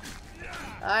now?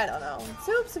 I don't know.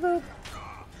 Soup, soup.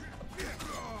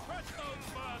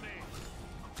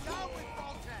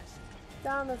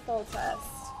 Down with Foltest.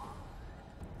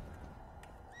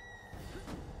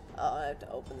 Oh, I have to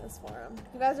open this for him.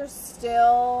 You guys are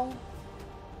still...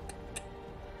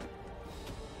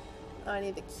 Oh, I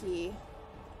need the key.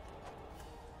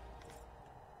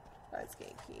 Guards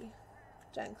gate key.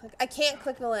 Jen, click. I can't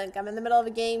click the link. I'm in the middle of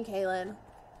a game, Kaylin.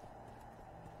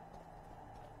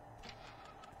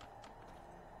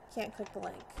 Can't click the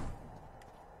link.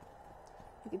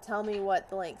 You can tell me what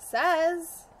the link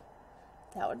says.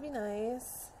 That would be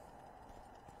nice.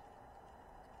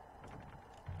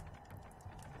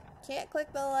 Can't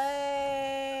click the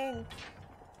link.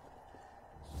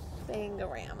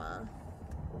 Bangorama.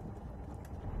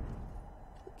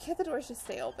 Can't the doors just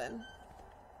stay open?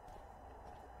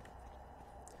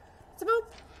 It's a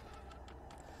boop.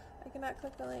 I cannot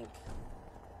click the link.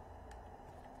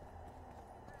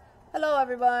 Hello,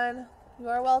 everyone. You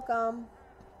are welcome.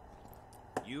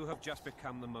 You have just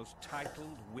become the most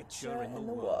titled Witcher in the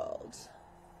world.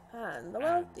 And the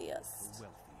wealthiest. The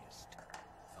wealthiest.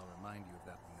 I'll remind you of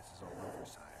that when this is all over,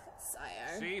 sire.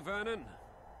 Sire. See, Vernon?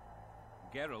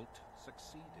 Geralt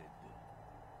succeeded.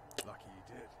 Lucky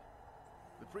he did.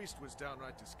 The priest was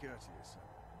downright discourteous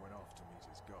and went off to meet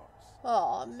his gods.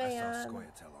 Oh I man. saw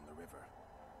Scoia'tael on the river.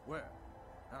 Where?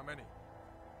 How many?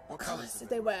 What colors did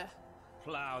they wear?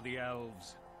 Plough the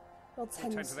elves. We'll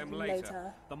tend to them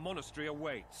later. The monastery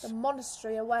awaits. The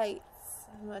monastery awaits.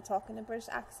 I'm talking a British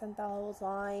accent the whole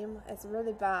time. It's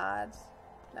really bad.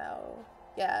 No.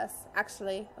 Yes.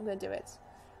 Actually, I'm going to do it.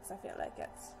 Because I feel like it.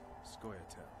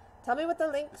 Scoia'tael. Tell me what the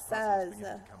link says.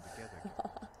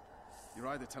 You're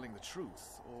either telling the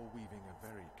truth or weaving a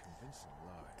very convincing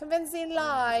lie. Convincing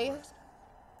lie?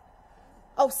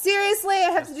 Oh, seriously?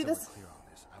 I have to do this?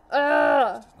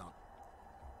 Ugh.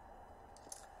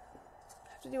 I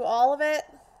have to do all of it?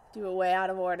 Do it way out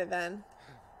of order then.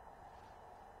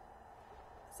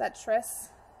 Is that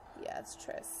Triss? Yeah, it's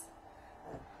Triss.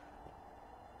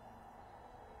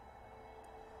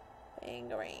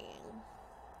 Bangarang.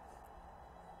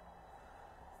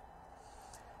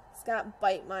 It's got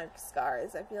bite mark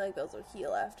scars. I feel like those will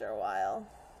heal after a while.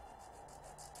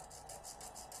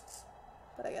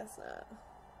 But I guess not.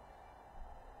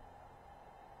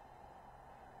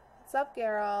 What's up,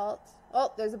 Geralt?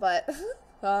 Oh, there's a butt.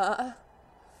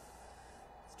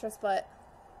 Triss butt.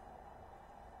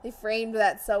 They framed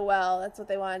that so well. That's what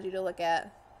they wanted you to look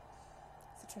at.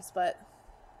 It's a Triss butt.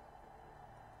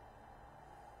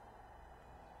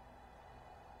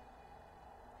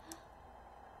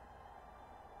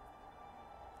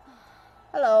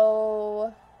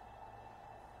 Hello.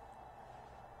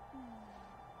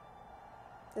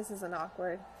 This isn't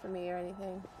awkward for me or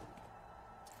anything.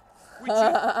 Witcher,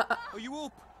 are you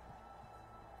up?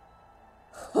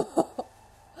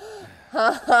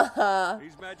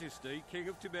 His Majesty, King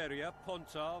of Temeria,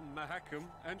 Pontar, Mahakam,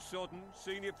 and Sodden,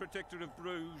 Senior Protector of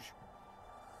Bruges,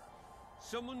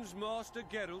 summons Master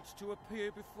Geralt to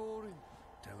appear before him.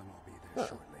 Tell him I'll be there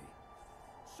shortly.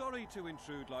 Sorry to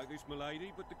intrude like this,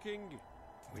 milady, but the king...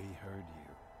 We heard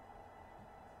you.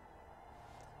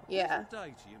 Yeah.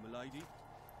 Day to you, milady.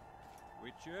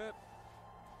 Witcher.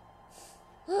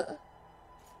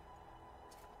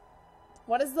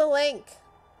 What is the link?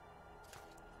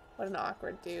 What an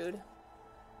awkward dude.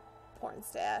 Porn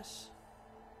stash.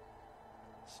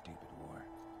 Stupid war.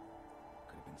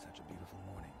 Could have been such a beautiful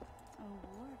morning. A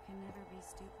war can never be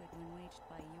stupid when waged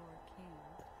by your king.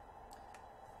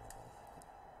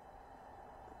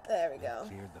 There we They've go.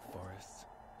 cleared the forests.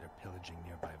 They're pillaging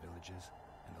nearby villages,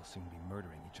 and they'll soon be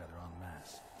murdering each other en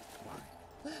masse. Why?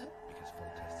 Because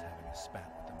Foltest's having a spat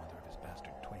with the mother of his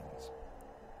bastard twins.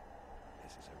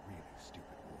 This is a really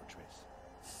stupid war, Triss.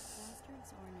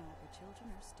 Bastards or not, the children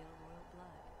are still royal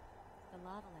blood. The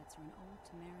Lavalettes are an old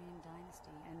Temerian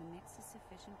dynasty, and the mix is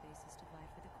sufficient basis to vie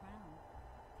for the crown.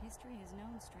 History has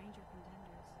known stranger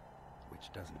contenders. Which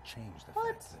doesn't change the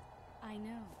What? fact that... I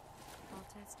know.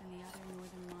 Foltest and the other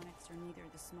northern monarchs are neither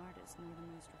the smartest nor the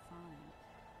most refined,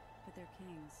 but they're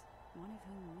kings, one of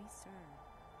whom we serve.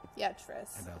 Yeah,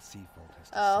 Triss. And I'll see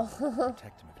Foltest. Oh.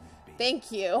 Protect him if need be.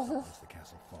 Thank you. Once the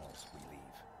castle falls, we leave.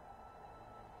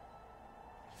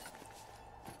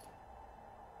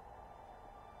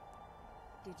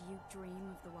 Did you dream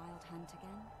of the Wild Hunt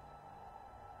again?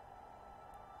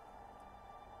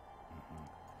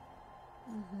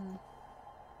 Mm-hmm.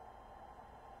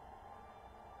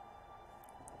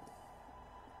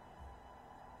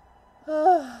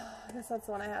 I guess that's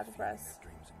the one I have to Feeling press. that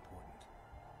dream's important.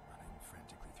 Running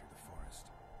frantically through the forest.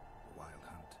 The wild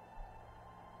hunt.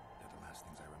 They're the last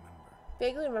things I remember.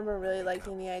 Vaguely remember really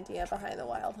liking the idea behind the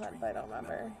Wild Hunt, but I don't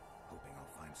remember. Hoping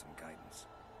I'll find some guidance.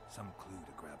 Some clue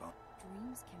to grab on.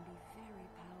 Dreams can be very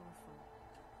powerful.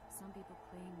 Some people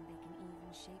claim they can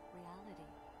even shape reality.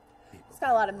 It's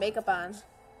got a lot of makeup on.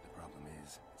 The problem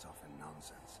is, it's often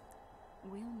nonsense.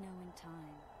 We'll know in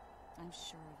time. I'm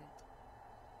sure of it.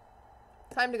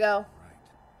 Time to go. Right.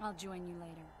 I'll join you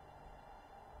later.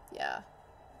 Yeah.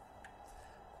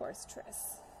 Of course,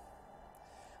 Triss.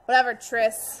 Whatever,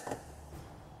 Triss.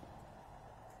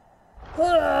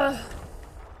 Ugh.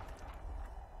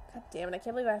 God damn it, I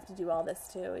can't believe I have to do all this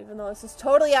too, even though this is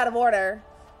totally out of order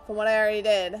from what I already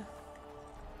did.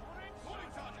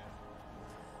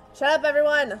 Shut up,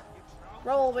 everyone!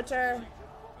 Roll, Witcher.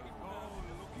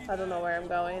 I don't know where I'm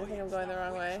going. I think I'm going the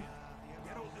wrong way.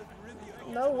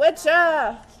 No,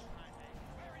 Witcher!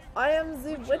 I am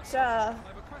the Witcher.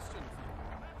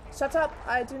 Shut up,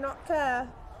 I do not care.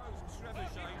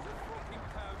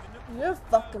 You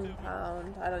fucking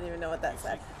pound. I don't even know what that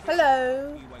said.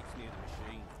 Hello!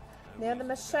 Near the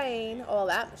machine. Oh,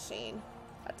 that machine.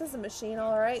 That does a machine,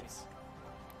 alright.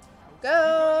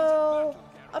 Go!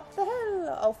 Up the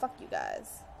hill! Oh, fuck you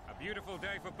guys. A beautiful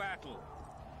day for battle.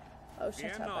 Oh,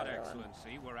 Fear shut up, not, everyone.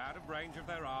 Excellency. We're out of range of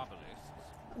their arbalists.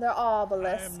 They're I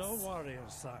obelisks. am no warrior,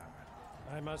 sire.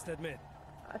 I must admit.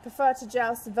 I prefer to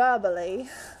joust verbally.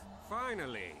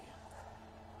 Finally.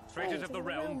 Traitors of the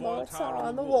realm Mortar boil tar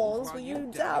on the walls while where you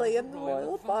you dally in the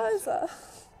royal advisor.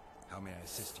 How may I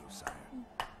assist you, sire?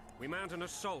 We mount an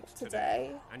assault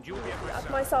Today, and you'll be at at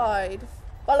my my side. side.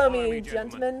 Follow Follow me, me,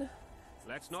 gentlemen. gentlemen.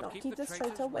 Let's Not not keep keep the this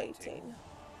traitor traitors waiting.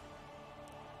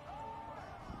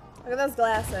 Look at those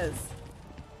glasses.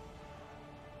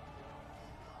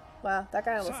 Wow, that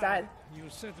guy almost Sire, died. you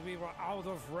said we were out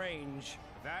of range.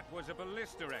 That was a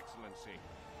ballista, Excellency.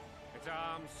 Its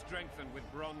arms strengthened with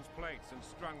bronze plates and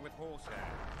strung with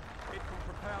horsehair. It can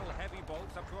propel heavy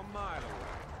bolts up to a mile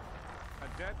away.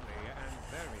 A deadly and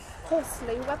very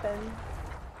Costly weapon.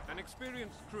 An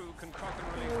experienced crew can cock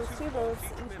and Use release 2 2 bolts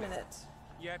bolts each minute.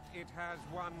 Yet it has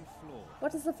one flaw.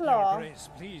 What is the Your flaw? Grace,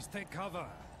 please take cover.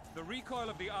 The recoil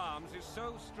of the arms is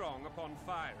so strong upon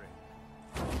firing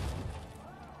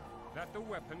that the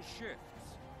weapon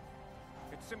shifts.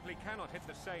 It simply cannot hit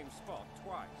the same spot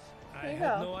twice. I There you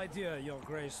had go. no idea your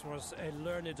Grace was a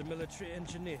learned military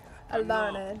engineer. A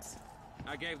learned.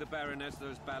 I gave the Baroness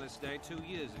those ballistae 2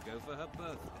 years ago for her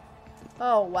birthday.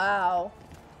 Oh, wow.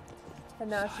 And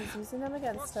now she's using them What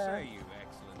against her. say you,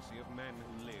 Excellency, of men who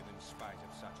live in spite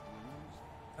of such wounds?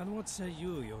 And what say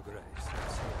you, Your Grace?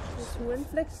 Just who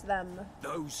inflicts them.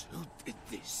 Those who did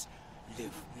this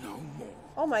live no more.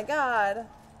 Oh my god.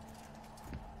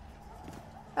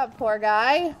 That poor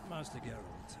guy. Master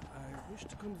Geralt, I wish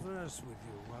to converse with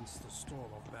you once the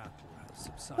storm of battle has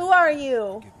subsided. Who are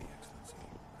you? Forgive me, Excellency.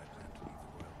 I plan to leave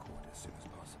the royal court as soon as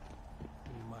possible.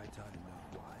 Might I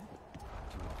know why?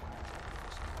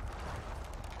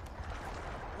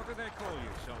 What do they call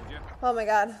you, soldier? Oh my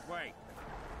god. Wait.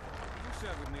 You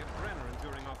served with me at Brenner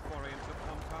during our foray into the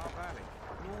Pontar Valley.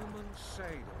 Norman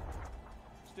Sador.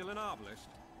 Still an arbalist?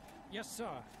 Yes,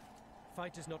 sir.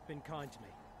 Fate has not been kind to me.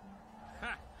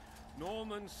 Ha!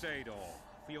 Norman Sador.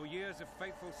 For your years of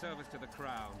faithful service to the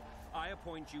crown, I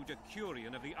appoint you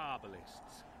Decurion of the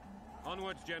Arbalists.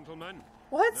 Onwards, gentlemen.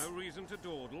 What? No reason to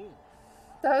dawdle.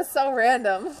 That was so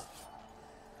random.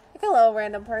 Like, hello,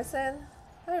 random person.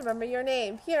 I remember your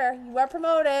name. Here, you are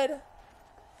promoted.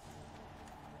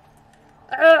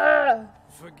 Ugh!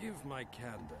 Forgive my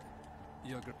candor.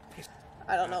 Your Grace.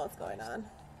 I don't know what's going on.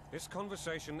 This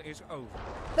conversation is over.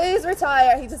 Please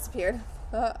retire. He disappeared.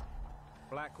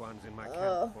 Black ones in my Ugh.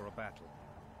 camp for a battle.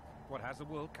 What has the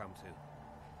world come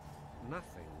to?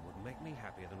 Nothing would make me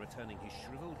happier than returning his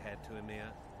shriveled head to Emir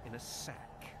in a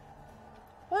sack.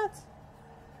 What?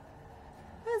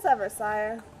 As ever,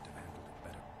 sire.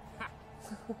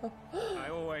 I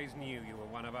always knew you were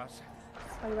one of us.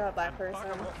 Talking about a black person.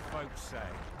 Bugger what folks say.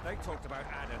 They talked about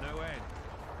Ada no end.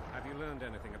 Have you learned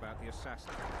anything about the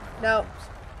assassin? No.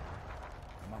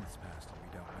 A month's passed and we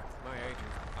don't know. My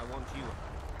agent, I want you.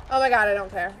 Oh my god, I don't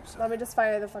care. Let me just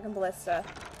fire the fucking ballista.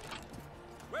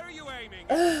 Where are you aiming?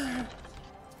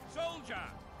 Soldier!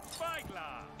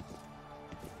 Spyglass!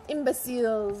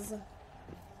 Imbeciles.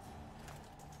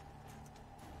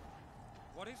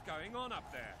 What is going on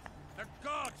up there? The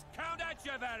gods count at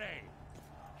you, very!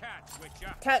 Catch,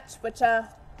 Witcher. Catch, Witcher.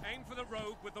 Aim for the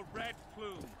rogue with the red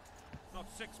plume. Not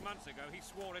 6 months ago, he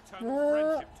swore eternal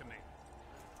friendship to me.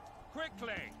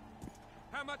 Quickly!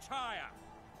 How much higher?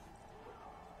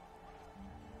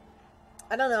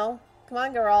 I don't know. Come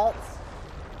on, Geralt.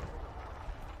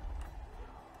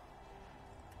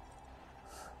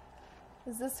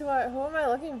 Is this who am I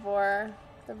looking for?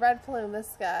 The red plume,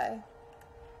 this guy.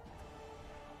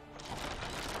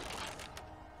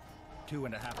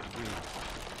 2.5 degrees.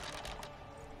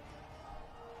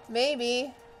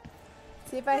 Maybe.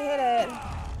 See if I hit it.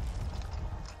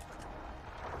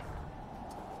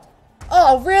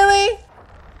 Oh, really? Did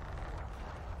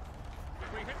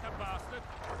we hit the bastard?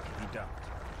 He ducked.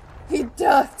 He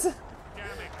ducked.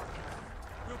 Damn it.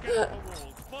 We'll get up the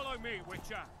walls. Follow me,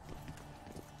 Witcher.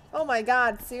 Oh my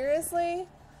god, seriously?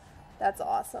 That's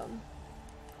awesome.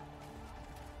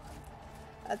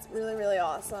 That's really, really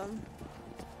awesome.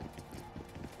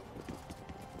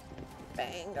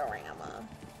 Bangorama.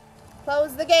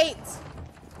 Close the gate!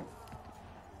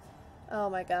 Oh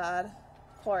my god.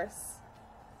 Of course.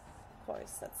 Of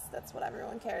course, that's what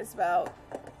everyone cares about.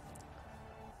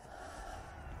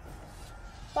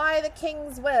 By the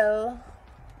king's will,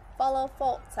 follow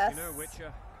Foltest. You know,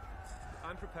 Witcher,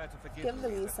 I'm prepared to forgive Give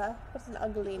Louisa. Louisa. What an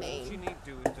ugly All she name. need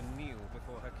do is to kneel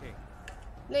before her king.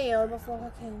 Kneel before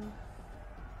her king.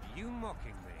 You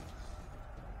mocking me?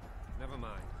 Never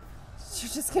mind. You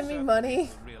just give me Certain money.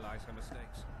 people realize her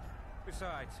mistakes.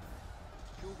 Besides,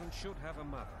 children should have a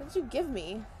mother. What did you give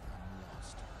me?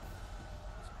 It's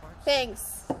quite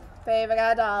Thanks, babe. I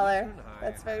got $1. and I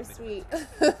That's very have a sweet.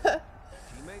 simple-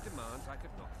 She made demands I could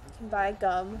not Can buy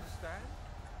gum understand.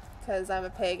 because I'm a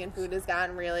pig and food has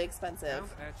gotten really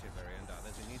expensive. Count Etcheverry and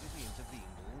others immediately intervened.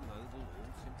 All noble,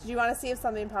 all Did you want to see if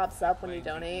something pops up when you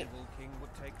Plain the donate? evil king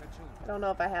would take her children, I don't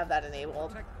know if I have that enabled.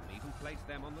 protect them, even place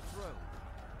them on the throne.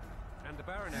 And the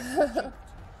Baroness was shocked.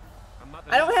 Her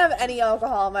mother I don't knew have she any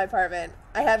alcohol in my apartment.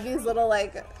 I have these little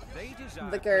like They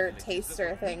desired liquor privileges that taster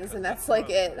would things, weaken and the that's like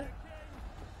throne. it.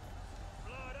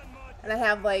 And I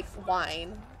have like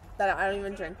wine that I don't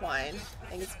even drink wine. I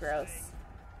think it's gross.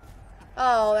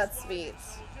 Oh, that's sweet.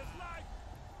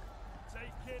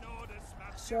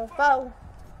 Sure, foe.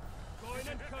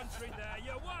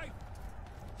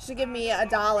 Should give me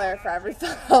 $1 for every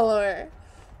follower.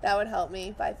 That would help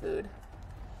me buy food.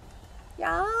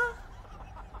 Yeah?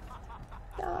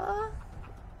 Yeah? I'm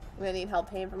gonna need help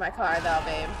paying for my car though,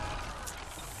 babe.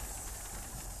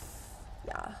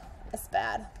 Yeah, it's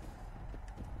bad.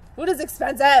 Food is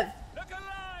expensive! Look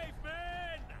alive,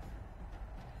 man!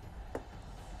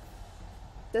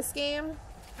 This game?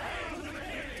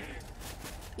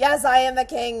 Yes, I am the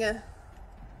king.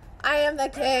 I am the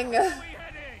king. Where are we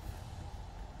heading?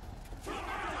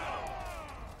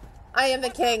 I am the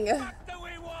king. Back to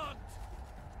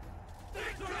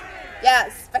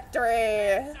Yes,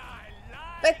 victory!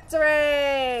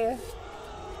 Victory!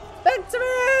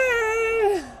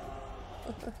 Victory!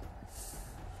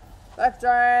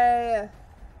 Victory!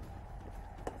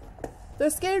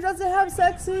 This game doesn't have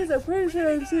sex scenes. I'm pretty sure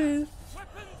I've seen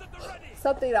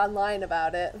something online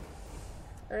about it.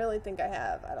 I really think I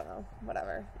have. I don't know.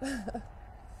 Whatever.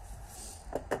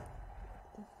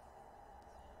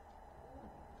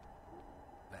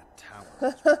 That tower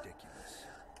is ridiculous.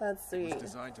 That's sweet. It was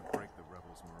designed to break the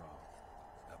rebels' morale.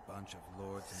 A bunch of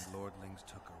lords and lordlings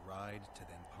took a ride to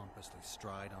then pompously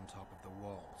stride on top of the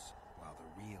walls, while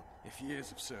the real... If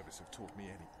years of service have taught me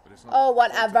any, but it's not... Oh,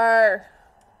 whatever.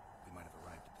 We might have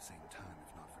arrived at the same time,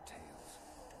 if not for Tails.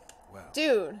 Well,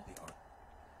 Dude. the art...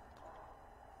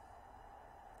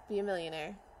 Be a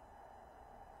millionaire.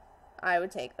 I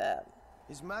would take that.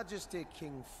 His Majesty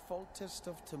King Foltest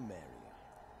of Temeria.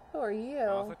 Who are you?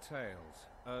 Arthur Tails,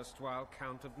 erstwhile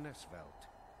Count of Nesvelt.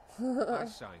 I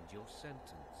signed your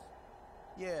sentence.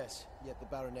 Yes, yet the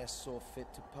Baroness saw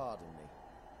fit to pardon me.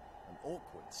 An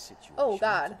awkward situation, Oh,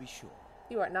 God. to be sure.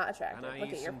 You are not attractive. Look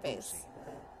Anais at your and face.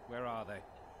 Boosie. Where are they?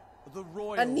 The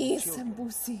royal Anais children. and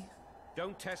Boosie.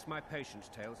 Don't test my patience,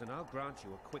 Tails, and I'll grant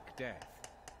you a quick death.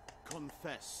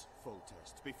 Confess,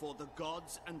 Foltest, before the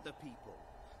gods and the people.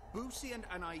 Boosie and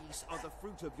Anais are the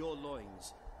fruit of your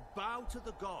loins. Bow to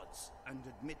the gods and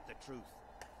admit the truth.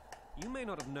 You may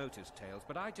not have noticed, Tails,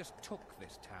 but I just took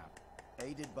this tab.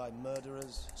 Aided by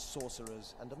murderers,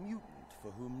 sorcerers, and a mutant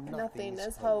for whom Nothing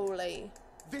is holy.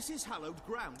 This is hallowed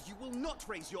ground. You will not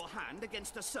raise your hand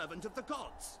against a servant of the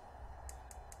gods.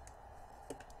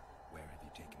 Where have you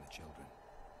taken the children?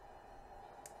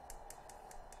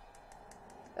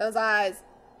 Those eyes.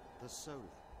 The soul.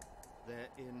 They're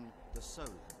in the soul.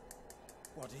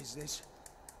 What is this?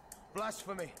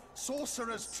 Blasphemy!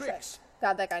 Sorcerer's tricks!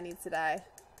 God, that guy needs to die.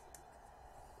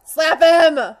 Slap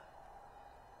him!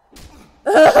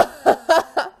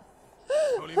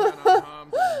 Holy man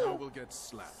unharmed and noble gets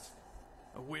slapped.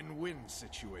 A win-win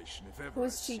situation, if ever.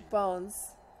 Whose I've seen.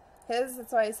 cheekbones? His?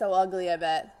 That's why he's so ugly, I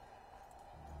bet.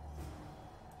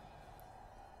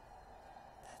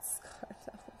 That's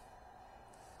Scardo.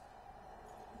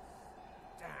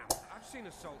 Damn, I've seen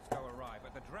assaults go awry,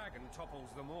 but the dragon topples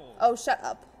them all. Oh, shut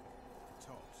up.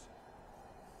 Tops.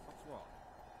 What's what?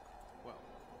 Well,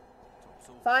 tops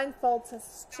all. Find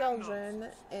Foltest's children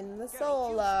in the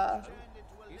Sola.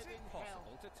 Is it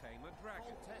possible to tame a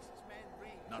dragon?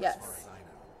 Not Yes. as far as I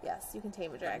know. Yes, you can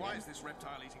tame a Then dragon. why is this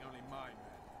reptile eating only mine,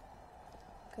 then?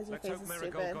 Because your Let's face hope is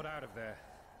Marigold stupid. got out of there.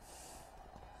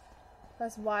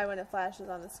 Press Y when it flashes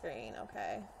on the screen.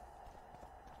 Okay.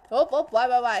 Oh, oh,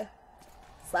 Y.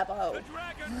 Slap a hoe. The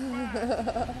dragon's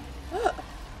back!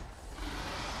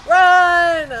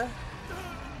 Run!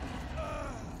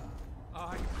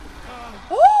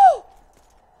 Oh!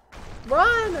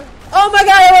 Run! Oh my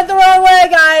god, I went the wrong way,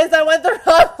 guys! I went the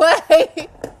wrong way!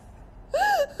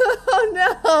 Oh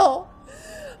no!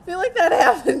 I feel like that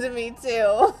happened to me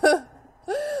too.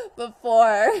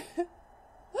 Before.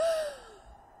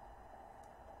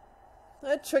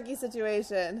 What a tricky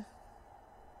situation.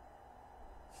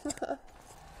 The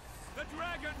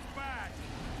dragon's back!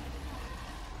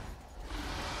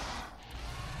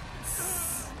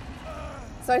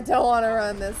 So I don't want to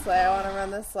run this way. I want to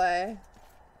run this way.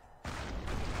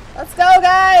 Let's go,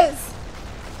 guys!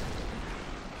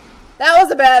 That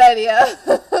was a bad idea.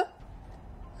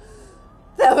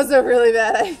 That was a really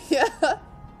bad idea.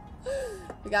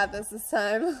 We got this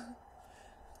time.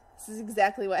 This is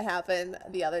exactly what happened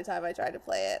the other time I tried to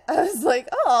play it. I was like,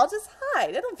 oh, I'll just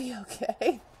hide. It'll be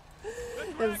okay.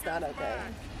 It's not okay.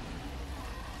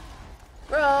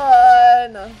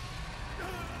 Run!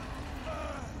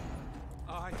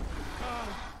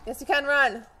 Yes, you can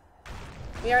run.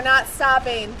 We are not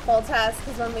stopping, Foltest,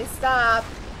 because when we stop,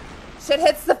 shit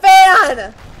hits the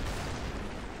fan!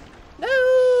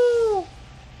 No!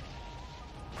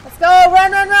 Let's go!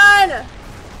 Run, run, run!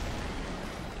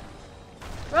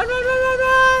 Run, run,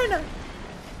 run, run,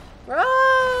 run!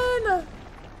 Run!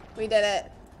 We did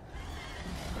it.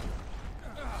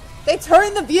 They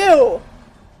turned the view!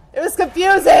 It was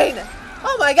confusing!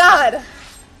 Oh my god!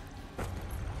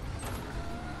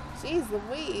 Jeez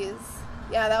Louise.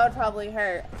 Yeah, that would probably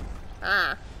hurt.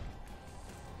 Ah.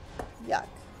 Yuck.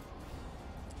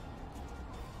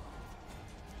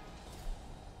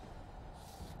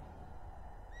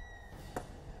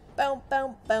 Boom,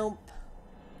 boom, boom.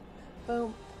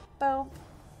 Boom, boom.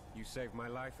 You saved my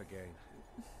life again.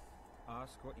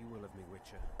 Ask what you will of me,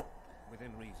 Witcher.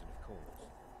 Within reason, of course.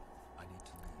 I need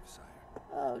to leave, sire.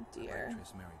 Oh I'd dear. like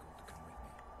Triss Marigold to come with me,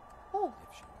 Oh,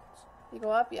 if she wants. you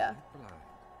go up, yeah. Bly,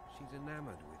 she's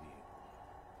enamored with you.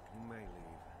 You may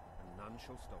leave, and None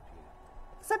shall stop you.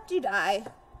 Except you die.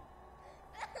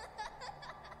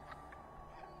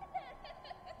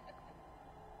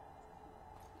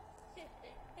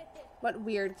 What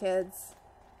weird kids.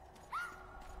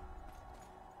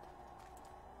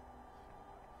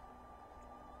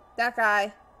 That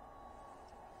guy.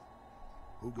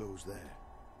 Who goes there?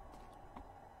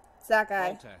 It's that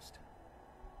guy. Foltest.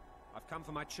 I've come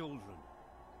for my children.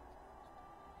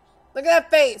 Look at that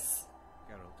face.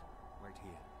 Geralt, wait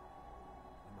here.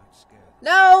 You might scare them.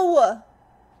 No!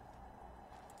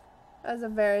 That was a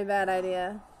very bad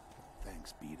idea.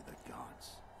 Thanks be to the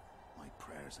gods. My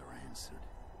prayers are answered.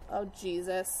 Oh,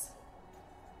 Jesus.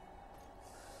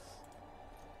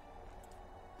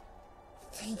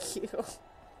 Thank you.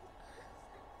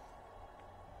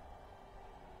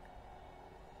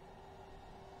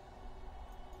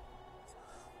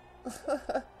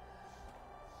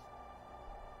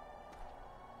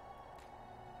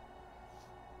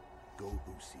 Go,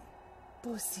 Boosie.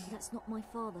 Boosie. That's not my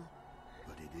father.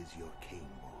 But it is your king,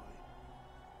 boy.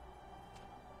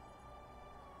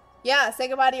 Yeah, say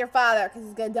goodbye to your father, because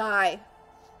he's gonna die.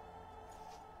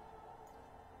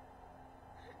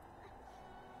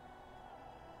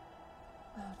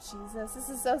 Oh, Jesus, this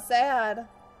is so sad.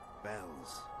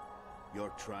 Bells, your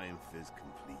triumph is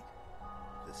complete.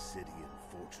 The city and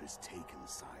fortress taken,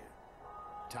 sire.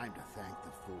 Time to thank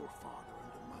the forefather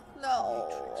and the mother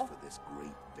Matrix for this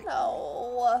great victory.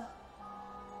 No.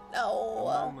 No.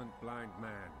 A moment, blind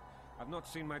man. I've not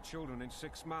seen my children in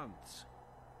 6 months.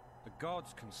 The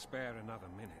gods can spare another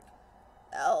minute.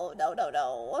 No, no, no,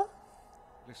 no.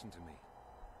 Listen to me.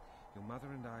 Your mother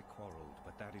and I quarreled,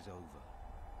 but that is over.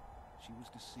 She was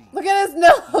deceived. Look at his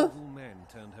nose. Evil men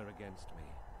turned her against me.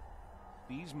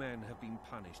 These men have been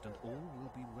punished, and all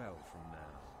will be well from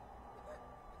now.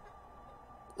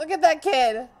 Look at that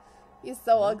kid. He's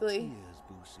so No ugly. tears,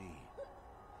 Boosie.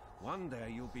 One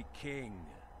day you'll be king,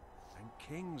 and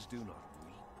kings do not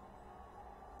weep.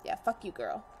 Yeah, fuck you,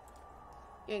 girl.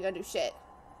 You ain't gonna do shit.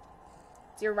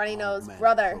 It's your runny Armed nose men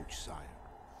brother. approach, sire.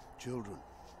 Children,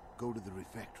 go to the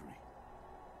refectory.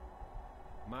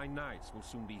 My knights will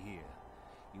soon be here.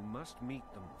 You must meet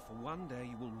them, for one day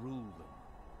you will rule them.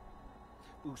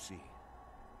 Boosie,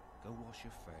 go wash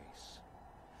your face.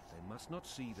 They must not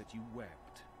see that you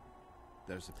wept.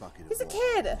 There's a bucket He's a of water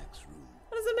in kid. the next room.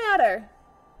 What does it matter?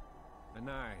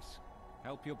 Anais,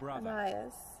 help your brother.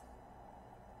 Anais.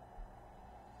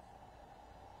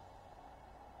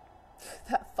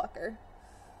 That fucker.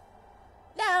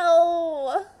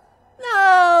 No!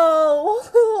 No!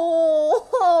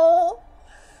 No!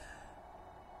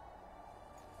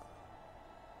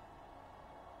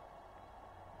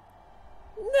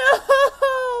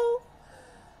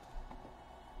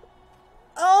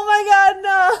 Oh my god,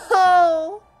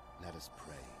 no! Let us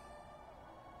pray.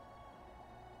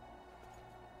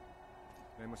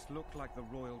 They must look like the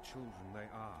royal children they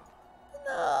are.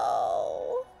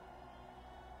 No!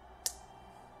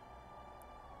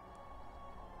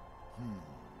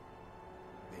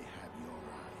 They have your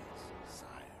eyes,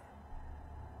 sire.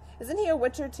 Isn't he a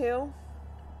Witcher too?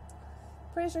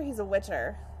 Pretty sure he's a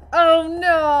Witcher. Oh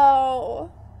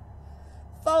no!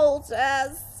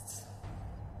 Foltest!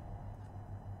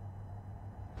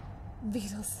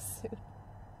 Beetle Sassoon.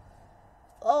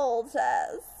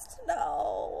 Foltest.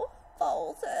 No.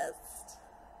 Foltest.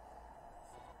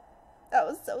 That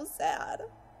was so sad.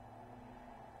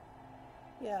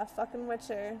 Yeah, fucking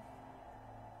Witcher.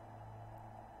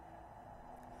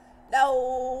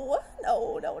 No.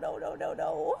 No, no, no, no, no,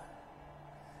 no.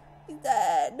 He's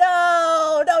dead.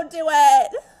 No, don't do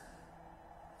it.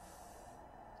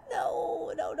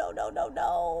 No, no, no, no, no,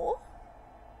 no.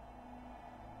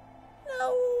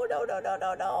 No, no, no, no,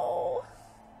 no, no.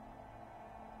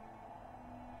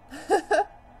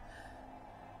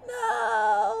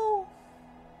 No.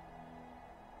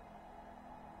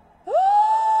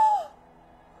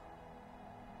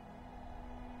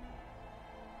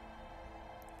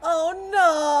 Oh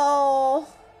no.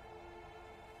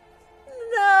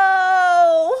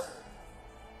 No.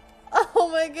 Oh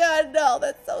my god, no,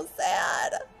 that's so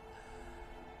sad.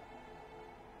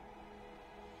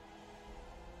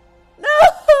 No.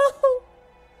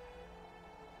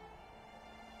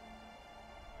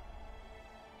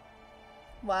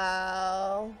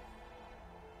 Wow.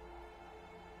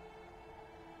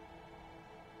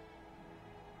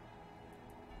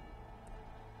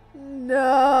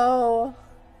 No.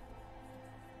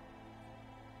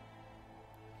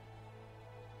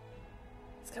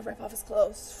 He's gonna rip off his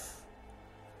clothes.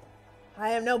 I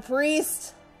am no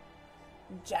priest.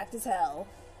 I'm jacked as hell.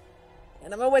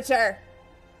 And I'm a witcher.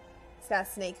 He's got a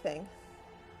snake thing.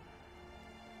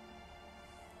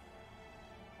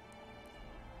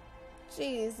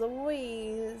 Jeez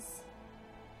Louise.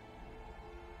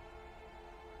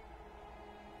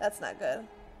 That's not good.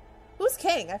 Who's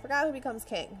king? I forgot who becomes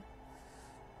king.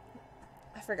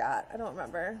 I forgot. I don't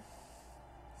remember.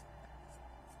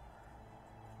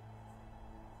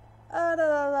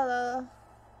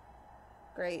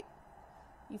 Great.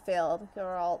 You failed.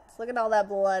 Geralt. Look at all that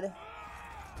blood.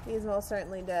 He's most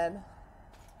certainly dead.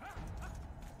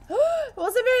 It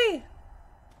wasn't me!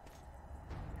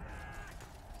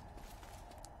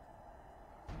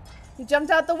 He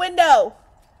jumped out the window!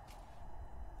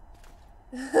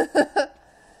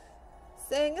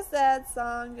 Sing a sad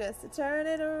song just to turn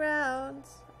it around.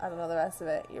 I don't know the rest of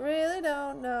it. You really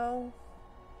don't know.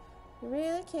 You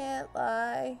really can't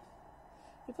lie.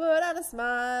 You put on a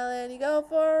smile and you go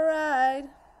for a ride.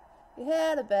 You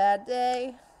had a bad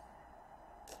day.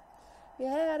 You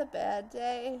had a bad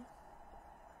day.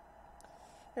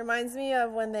 It reminds me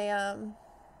of when they,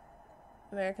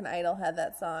 American Idol had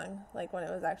that song. Like when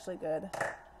it was actually good.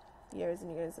 Years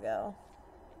and years ago.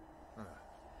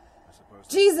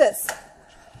 Jesus!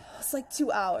 It's like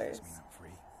 2 hours.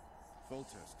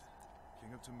 Foltest,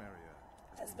 King of Temeria,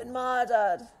 has been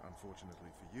murdered. Unfortunately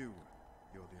for you,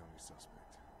 you're the only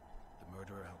suspect. The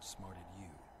murderer outsmarted you,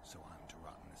 so I'm to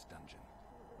rot in this dungeon.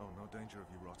 Oh, no danger of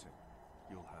you rotting.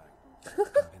 You'll hang.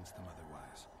 Convince them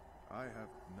otherwise. I have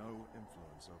no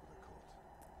influence over the court.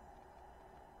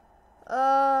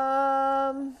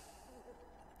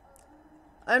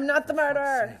 I'm not the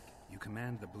murderer. You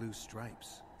command the blue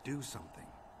stripes. Do something.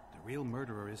 The real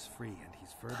murderer is free, and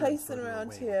he's further and Pacing further around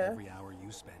away here. every hour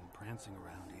you spend prancing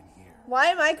around in here. Why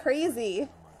am I crazy?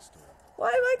 Why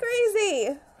am I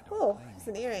crazy? Oh, there's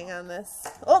an earring on this.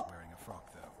 Oh! Wearing a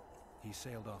frock, though. He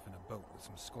sailed off in a boat with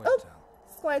some Scoia'tael. Oh!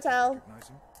 Scoia'tael.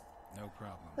 No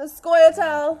problem. The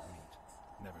Scoia'tael.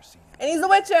 Never seen him. And he's a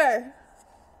witcher!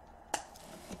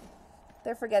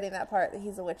 They're forgetting that part, that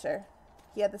he's a witcher.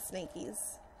 He had the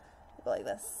snakies. Go like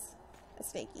this. The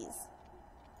snakies.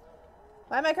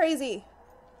 Why am I crazy?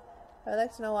 I'd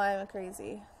like to know why I'm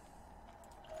crazy.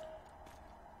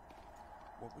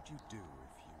 What would you do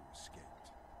if you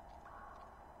escaped?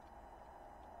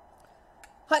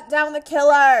 Hunt down the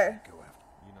killer! Go after.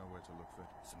 You know where to look for?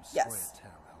 Some Yes.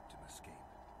 Scoia'tael helped him escape.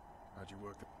 How'd you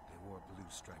work? They wore blue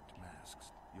striped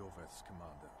masks. Yorveth's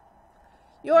commander.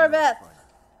 Yorveth!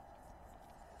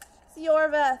 It's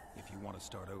Yorveth! If you want to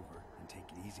start over and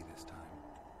take it easy this time,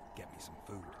 get me some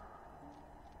food.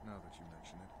 Now that you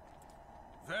mention it.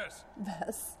 Vess!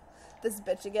 Vess. This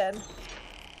bitch again.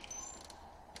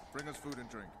 Bring us food and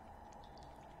drink.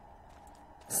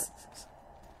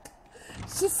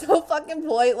 She's so fucking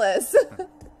pointless.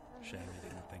 Shame you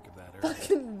didn't think of that earlier.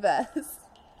 Fucking Vess.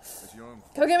 It's your own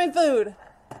Go get me food.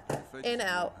 Fate In, is in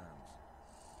out.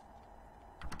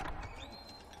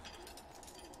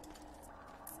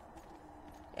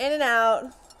 your hands. In and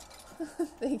out.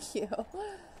 Thank you.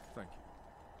 Thank you.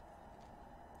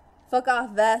 Fuck off,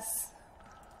 Vess.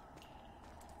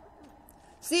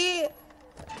 See?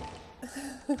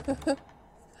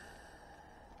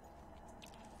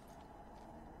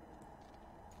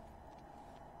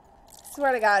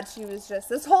 Swear to God, she was just...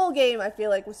 This whole game, I feel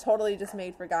like, was totally just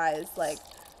made for guys. Like,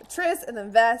 Triss and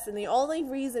then Vess, and the only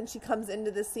reason she comes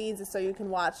into the scenes is so you can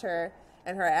watch her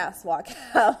and her ass walk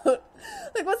out.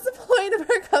 Like, what's the point of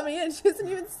her coming in? She doesn't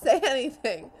even say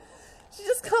anything. She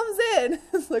just comes in.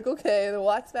 It's like, okay, and then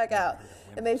walks back out.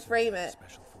 And they frame it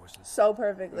so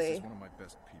perfectly. This is one of my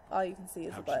best people. All you can see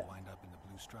is the How'd butt. she wind up in the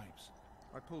blue stripes?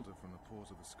 I pulled her from the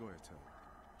paws of the Scoia'tael.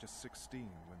 Just 16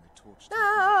 when they torched her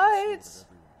Night. and slaughtered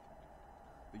everyone.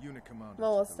 The unit commander I'm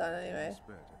almost took the done life anyway. and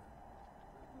spared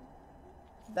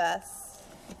her. Vess.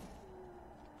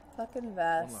 Fucking One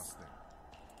Vess. last thing.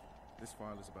 This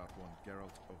file is about one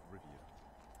Geralt of Rivia.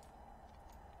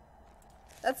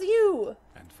 That's you!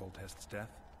 And Foltest's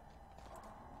death?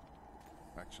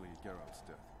 Actually, Geralt's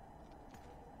death.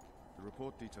 The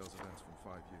report details events from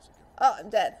 5 years ago. Oh, I'm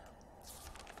dead.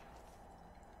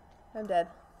 I'm dead.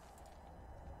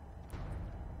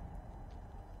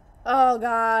 Oh,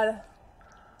 God.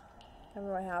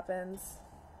 Remember what happens.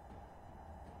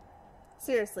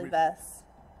 Seriously, Rivia. Vess.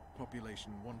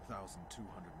 Population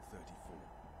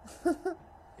 1,234.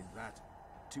 In that,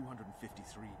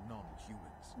 253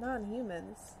 non-humans.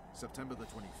 Non-humans. September the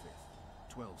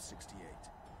 25th, 1268.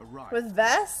 Arrived. With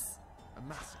Vess? A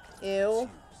massacre. Ew.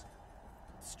 ensues.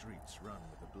 The streets run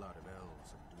with the blood of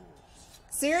elves and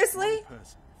dwarves. Seriously? One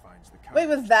person finds the Wait,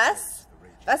 with courage to Vess? face the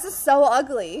raging Vess is so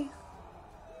ugly.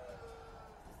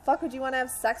 Fuck would you want to have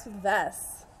sex with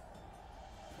Vess?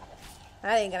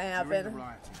 That ain't gonna During the happen.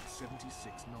 rioting,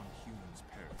 76 non-humans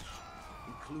perished,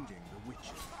 including the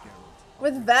Witcher Geralt.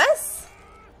 With Vess?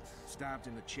 stabbed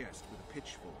in the chest with a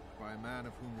pitchfork by a man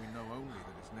of whom we know only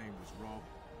that his name was Rob,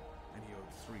 and he owed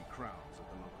 3 crowns at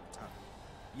the local tavern.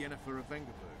 Yennefer of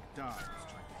Vengerberg dies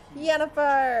trying to heal.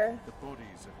 Yennefer! The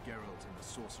bodies of Geralt and the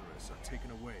sorceress are taken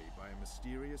away by a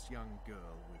mysterious young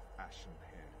girl with ashen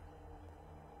hair.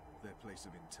 Their place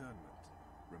of interment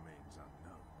remains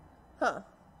unknown. Huh.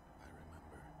 I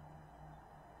remember.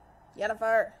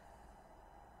 Yennefer.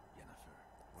 Yennefer.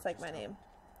 It's like my name.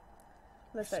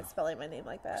 I'm gonna start spelling my name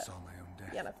like that. I saw my own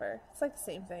death. Yennefer. It's like the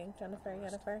same thing. Jennifer,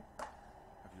 Yennefer.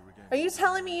 Have you regained Are you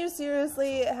telling me you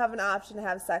seriously have an option to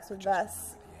have sex with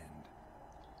Vess?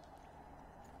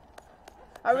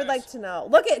 I would like to know.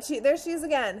 Look at she. There she is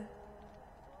again.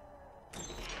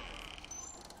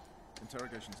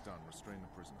 Interrogation's done. Restrain the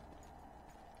prisoner.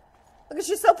 Look at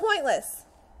she's so pointless.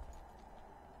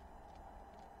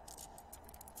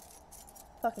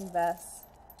 Fucking Vess.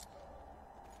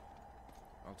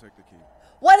 I'll take the key.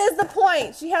 What is the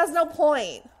point? She has no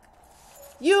point.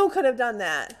 You could have done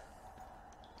that.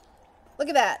 Look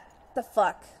at that. The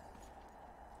fuck.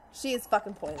 She is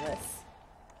fucking pointless.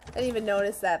 I didn't even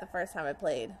notice that the first time I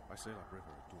played. I sail upriver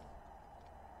at dawn.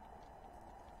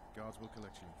 Guards will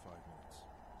collect you in 5 minutes.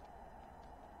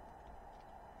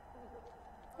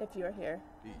 If you're here.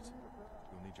 Eat.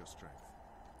 You'll need your strength.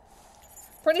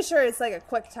 Pretty sure it's like a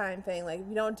quick time thing. Like, if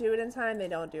you don't do it in time, they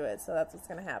don't do it. So that's what's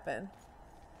gonna happen.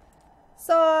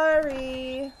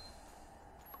 Sorry.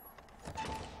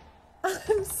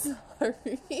 I'm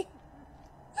sorry.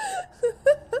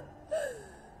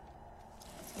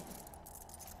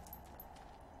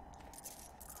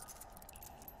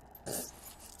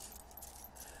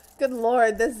 Good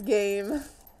lord, this game.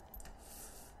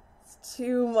 It's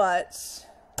too much.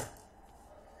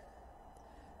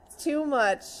 It's too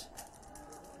much.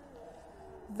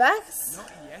 Vex?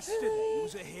 Not yesterday, he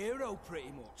was a hero pretty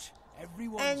much.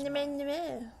 Everyone's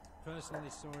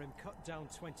Personally saw him cut down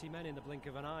 20 men in the blink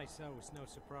of an eye, so it's no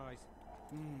surprise.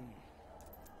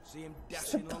 See him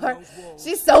dashing along those walls.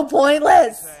 She's so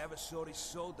pointless. I ever saw his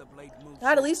shoulder blade move.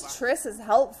 God, at least Triss is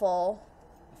helpful.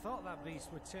 I thought that beast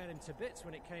would turn him to bits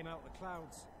when it came out the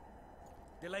clouds.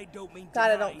 Delayed don't mean God,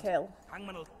 I denied. don't kill.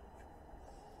 Hangman will...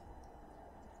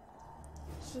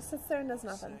 She just sits there and does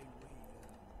nothing.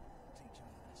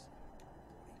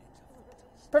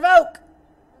 Provoke!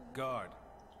 Guard.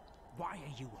 Why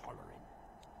are you hollering?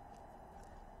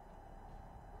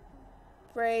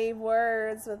 Brave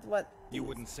words with what... You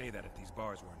wouldn't say that if these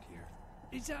bars weren't here.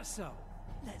 Is that so?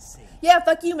 Let's see. Yeah,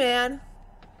 fuck you, man.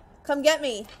 Come get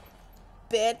me,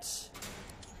 bitch.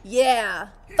 Yeah,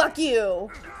 fuck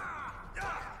you.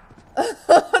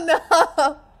 Oh,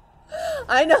 no.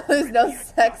 I know there's no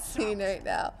sex scene right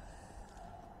now.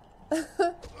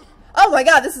 Oh my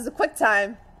god, this is a quick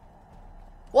time.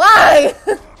 Why?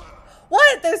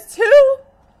 What? There's 2?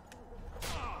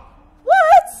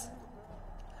 What?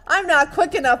 I'm not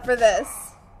quick enough for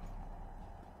this.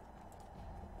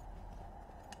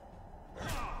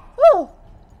 Woo.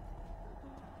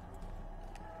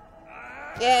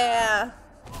 Yeah.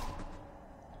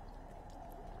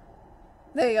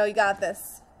 There you go, you got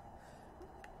this.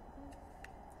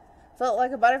 Float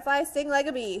like a butterfly, sting like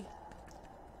a bee.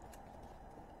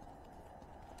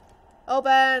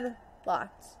 Open.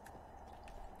 Locked.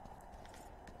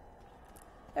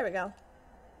 There we go.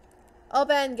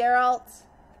 Open, Geralt.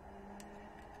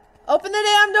 Open the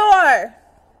damn door!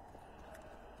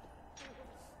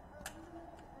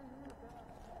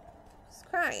 She's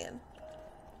crying.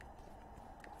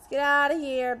 Let's get out of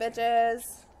here,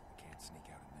 bitches. Can't sneak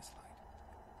out in this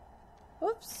light.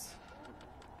 Whoops.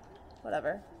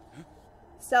 Whatever.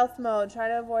 Stealth mode. Try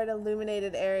to avoid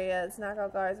illuminated areas. Knock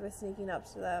out guards by sneaking up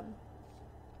to them.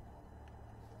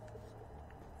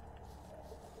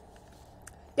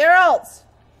 Geralt!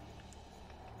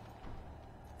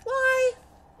 Why?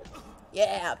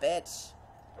 Yeah, bitch.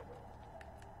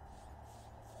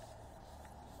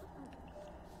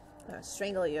 I'll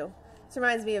strangle you. This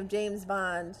reminds me of James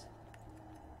Bond.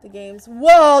 The games.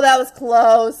 Whoa, that was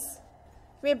close.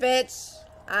 Come here, bitch.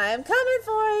 I'm coming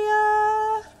for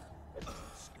ya.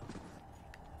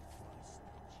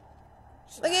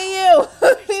 Look at you.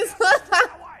 He's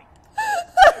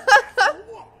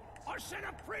Our set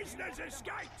of prisoners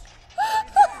escaped.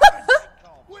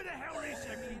 Where the hell is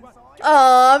he?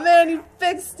 Aw, man, you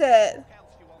fixed it.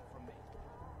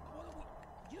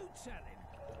 You tell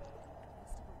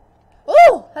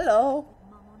him. Ooh, hello.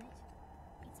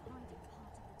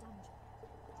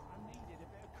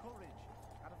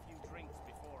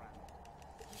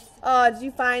 Oh, did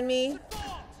you find me?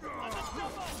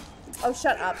 Oh,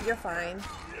 shut up. You're fine.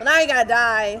 Well, now you gotta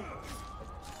die.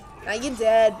 Now you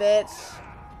dead, bitch.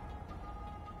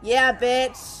 Yeah,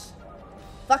 bitch.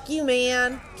 Fuck you,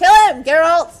 man. Kill him,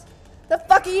 Geralt! The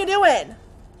fuck are you doing?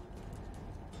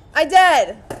 I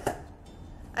dead.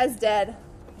 I was dead.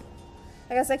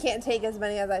 I guess I can't take as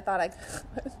many as I thought I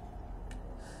could.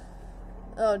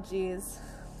 Oh, jeez.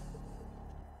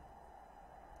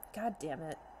 God damn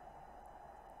it.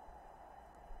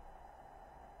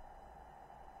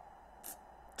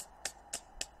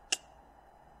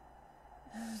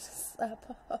 Just slap.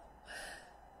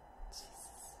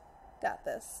 Jesus. Got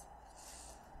this.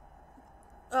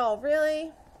 Oh,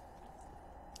 really?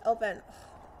 Open.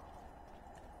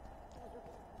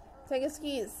 Take his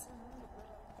keys.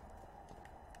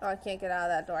 Oh, I can't get out of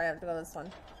that door. I have to go this one.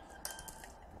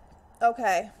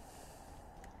 Okay.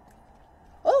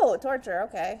 Oh, torture.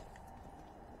 Okay.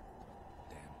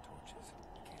 Damn torches.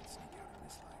 Can't sneak out in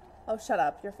this light. Oh, shut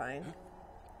up. You're fine.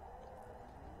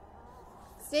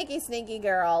 Sneaky, sneaky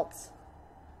Geralt.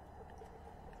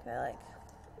 Can I, like,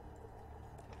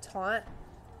 taunt?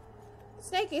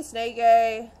 Snaky,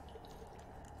 snaky.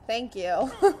 Thank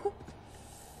you.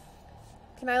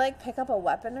 Can I, like, pick up a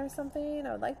weapon or something?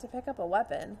 I would like to pick up a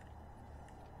weapon.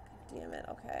 Damn it,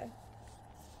 okay.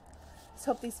 Let's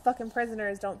hope these fucking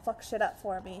prisoners don't fuck shit up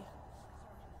for me.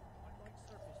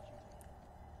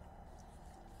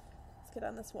 Let's get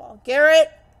on this wall.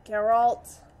 Garrett!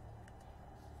 Geralt.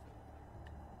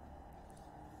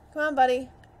 Come on, buddy.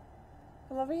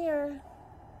 Come over here.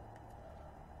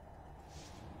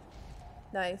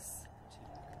 Nice.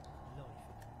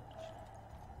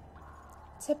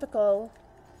 Typical.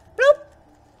 Bloop!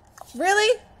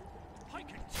 Really?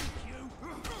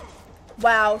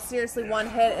 Wow, seriously, one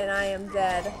hit and I am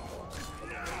dead.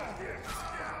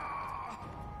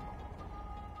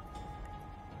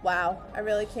 Wow, I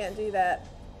really can't do that.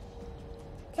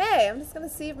 Okay, I'm just gonna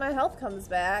see if my health comes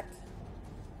back.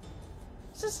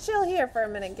 Just chill here for a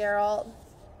minute, Geralt.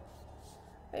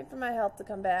 Wait for my health to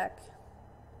come back.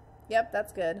 Yep,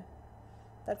 that's good.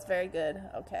 That's very good.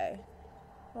 Okay.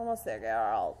 Almost there,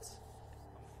 Geralt.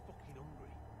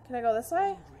 Can I go this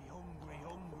way?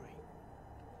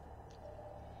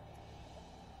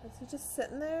 Is he just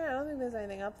sitting there? I don't think there's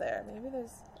anything up there. Maybe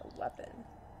there's a weapon.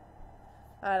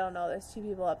 I don't know. There's two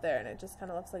people up there, and it just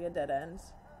kind of looks like a dead end.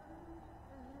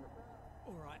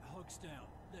 Alright, hogs down.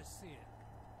 Let's see it.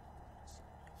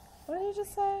 What did he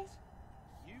just say?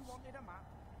 You wanted a map.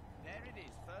 There it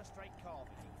is, first-rate carving.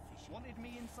 Wanted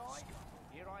me inside?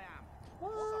 Here I am.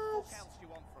 What? What the fuck else do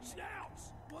you want from me?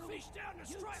 Snouts! Fish down the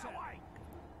straight away!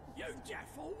 You deaf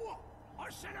or what? I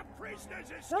said a prisoner's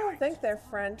escaped! I don't think they're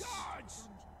French. Guards!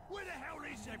 Where the hell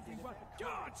is everyone?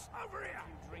 Guards! Over here!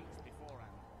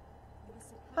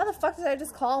 How the fuck did I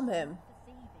just calm him?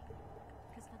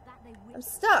 I'm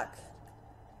stuck.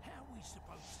 How are we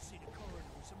supposed to see the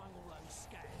corridors among all those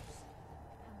scabs?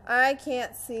 I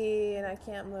can't see and I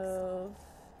can't move.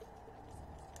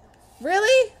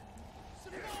 Really?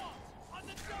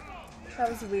 That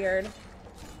was weird.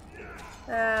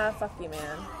 Ah, fuck you,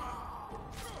 man.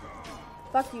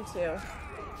 Fuck you too.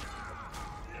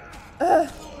 Ugh.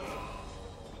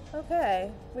 Okay,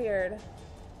 weird.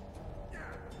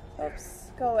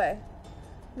 Oops, go away.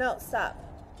 No, stop.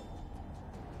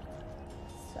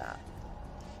 Stop.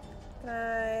 Can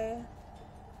I...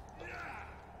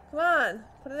 Come on,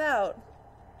 put it out.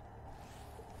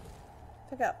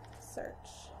 Pick up, search.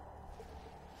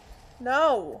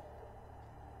 No!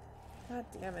 God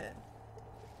damn it.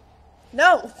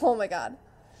 No! Oh my god.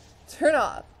 Turn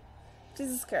off.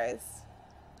 Jesus Christ.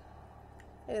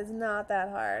 It is not that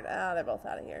hard. Oh, they're both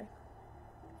out of here.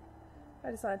 I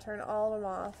just want to turn all of them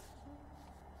off.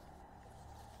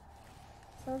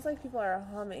 Sounds like people are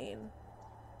humming.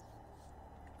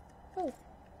 Oh.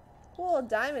 Cool,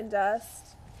 diamond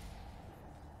dust.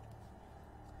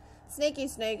 Sneaky,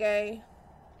 snaky.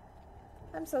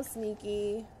 I'm so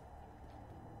sneaky.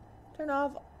 Turn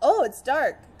off. Oh, it's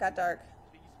dark. Got dark.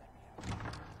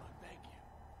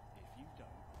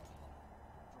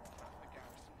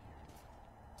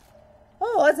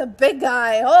 Oh, that's a big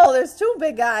guy. Oh, there's two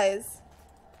big guys.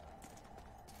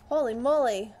 Holy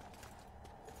moly.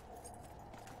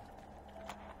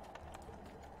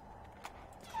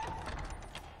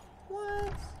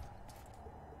 What?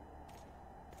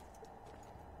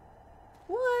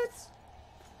 What?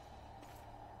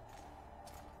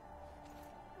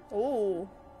 Ooh.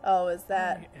 Oh, is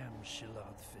that... I am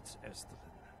Shilad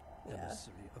Fitz-Estevin,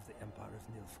 emissary of the Empire of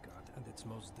Nilfgaard and its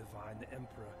most divine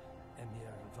Emperor,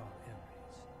 Emir Var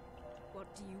Emreis.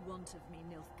 What do you want of me,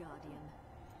 Nilfgaardian?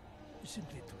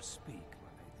 Simply to speak,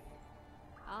 my lady.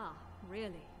 Ah,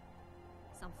 really?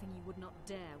 Something you would not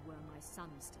dare were my son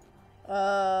still alive.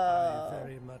 Oh. I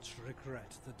very much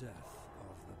regret the death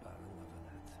of the Baron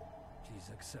Levenet.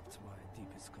 Please accept my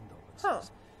deepest condolences. Huh.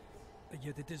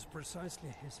 Yet it is precisely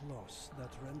his loss that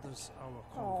renders our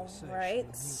conversation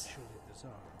mutually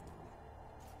desirable.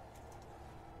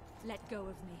 Let go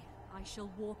of me. I shall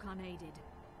walk unaided.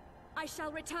 I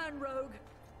shall return, rogue,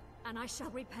 and I shall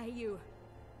repay you.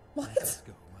 What? Let us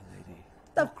go, my lady.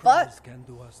 The Your cries fuck? can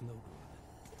do us no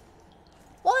good.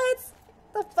 What?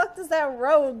 The fuck does that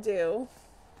rogue do?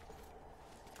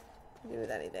 Do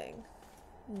with anything?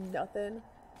 Nothing.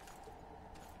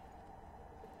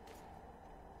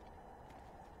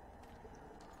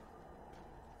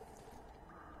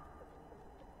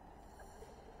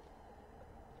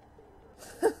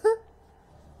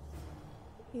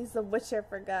 He's the Witcher,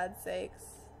 for God's sakes.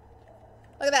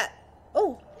 Look at that.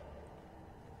 Oh!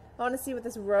 I want to see what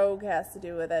this rogue has to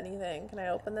do with anything. Can I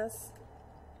open this?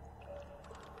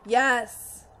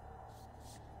 Yes!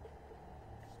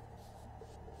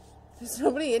 There's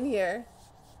nobody in here.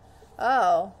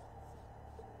 Oh.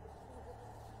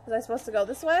 Was I supposed to go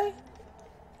this way?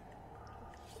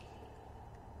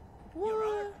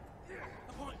 What?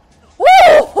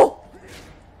 Woo!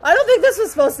 I don't think this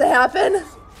was supposed to happen.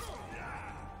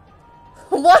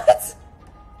 What?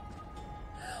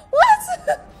 What?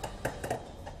 Where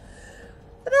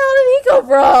the hell did he go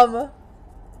from?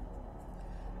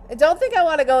 I don't think I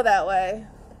want to go that way.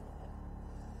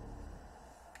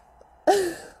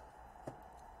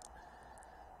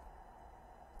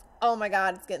 Oh my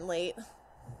god, it's getting late.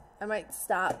 I might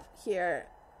stop here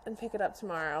and pick it up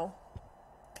tomorrow.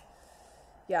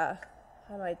 Yeah,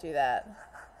 I might do that.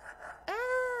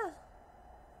 Ah!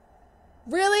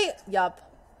 Really? Yup.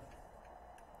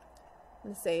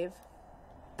 I'm gonna save.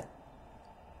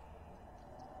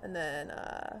 And then,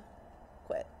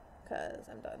 quit. Because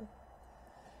I'm done.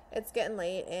 It's getting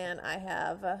late and I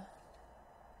have a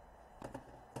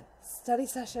study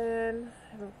session.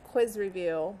 I have a quiz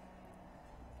review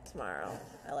tomorrow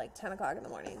at like 10 o'clock in the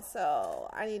morning. So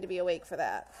I need to be awake for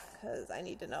that because I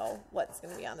need to know what's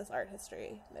going to be on this art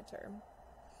history midterm.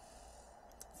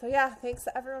 So yeah, thanks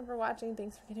to everyone for watching.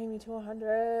 Thanks for getting me to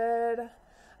 100.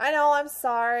 I know, I'm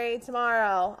sorry.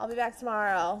 Tomorrow. I'll be back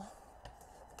tomorrow.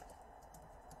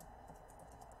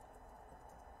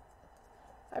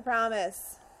 I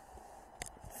promise.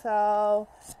 So,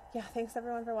 yeah, thanks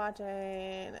everyone for watching,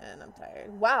 and I'm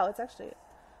tired. Wow, it's actually,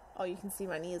 oh, you can see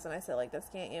my knees when I sit like this,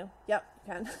 can't you? Yep,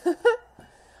 you can.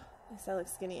 I still look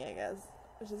skinny, I guess,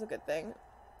 which is a good thing.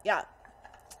 Yeah.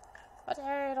 But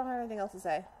I don't have anything else to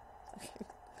say. Okay.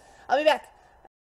 I'll be back.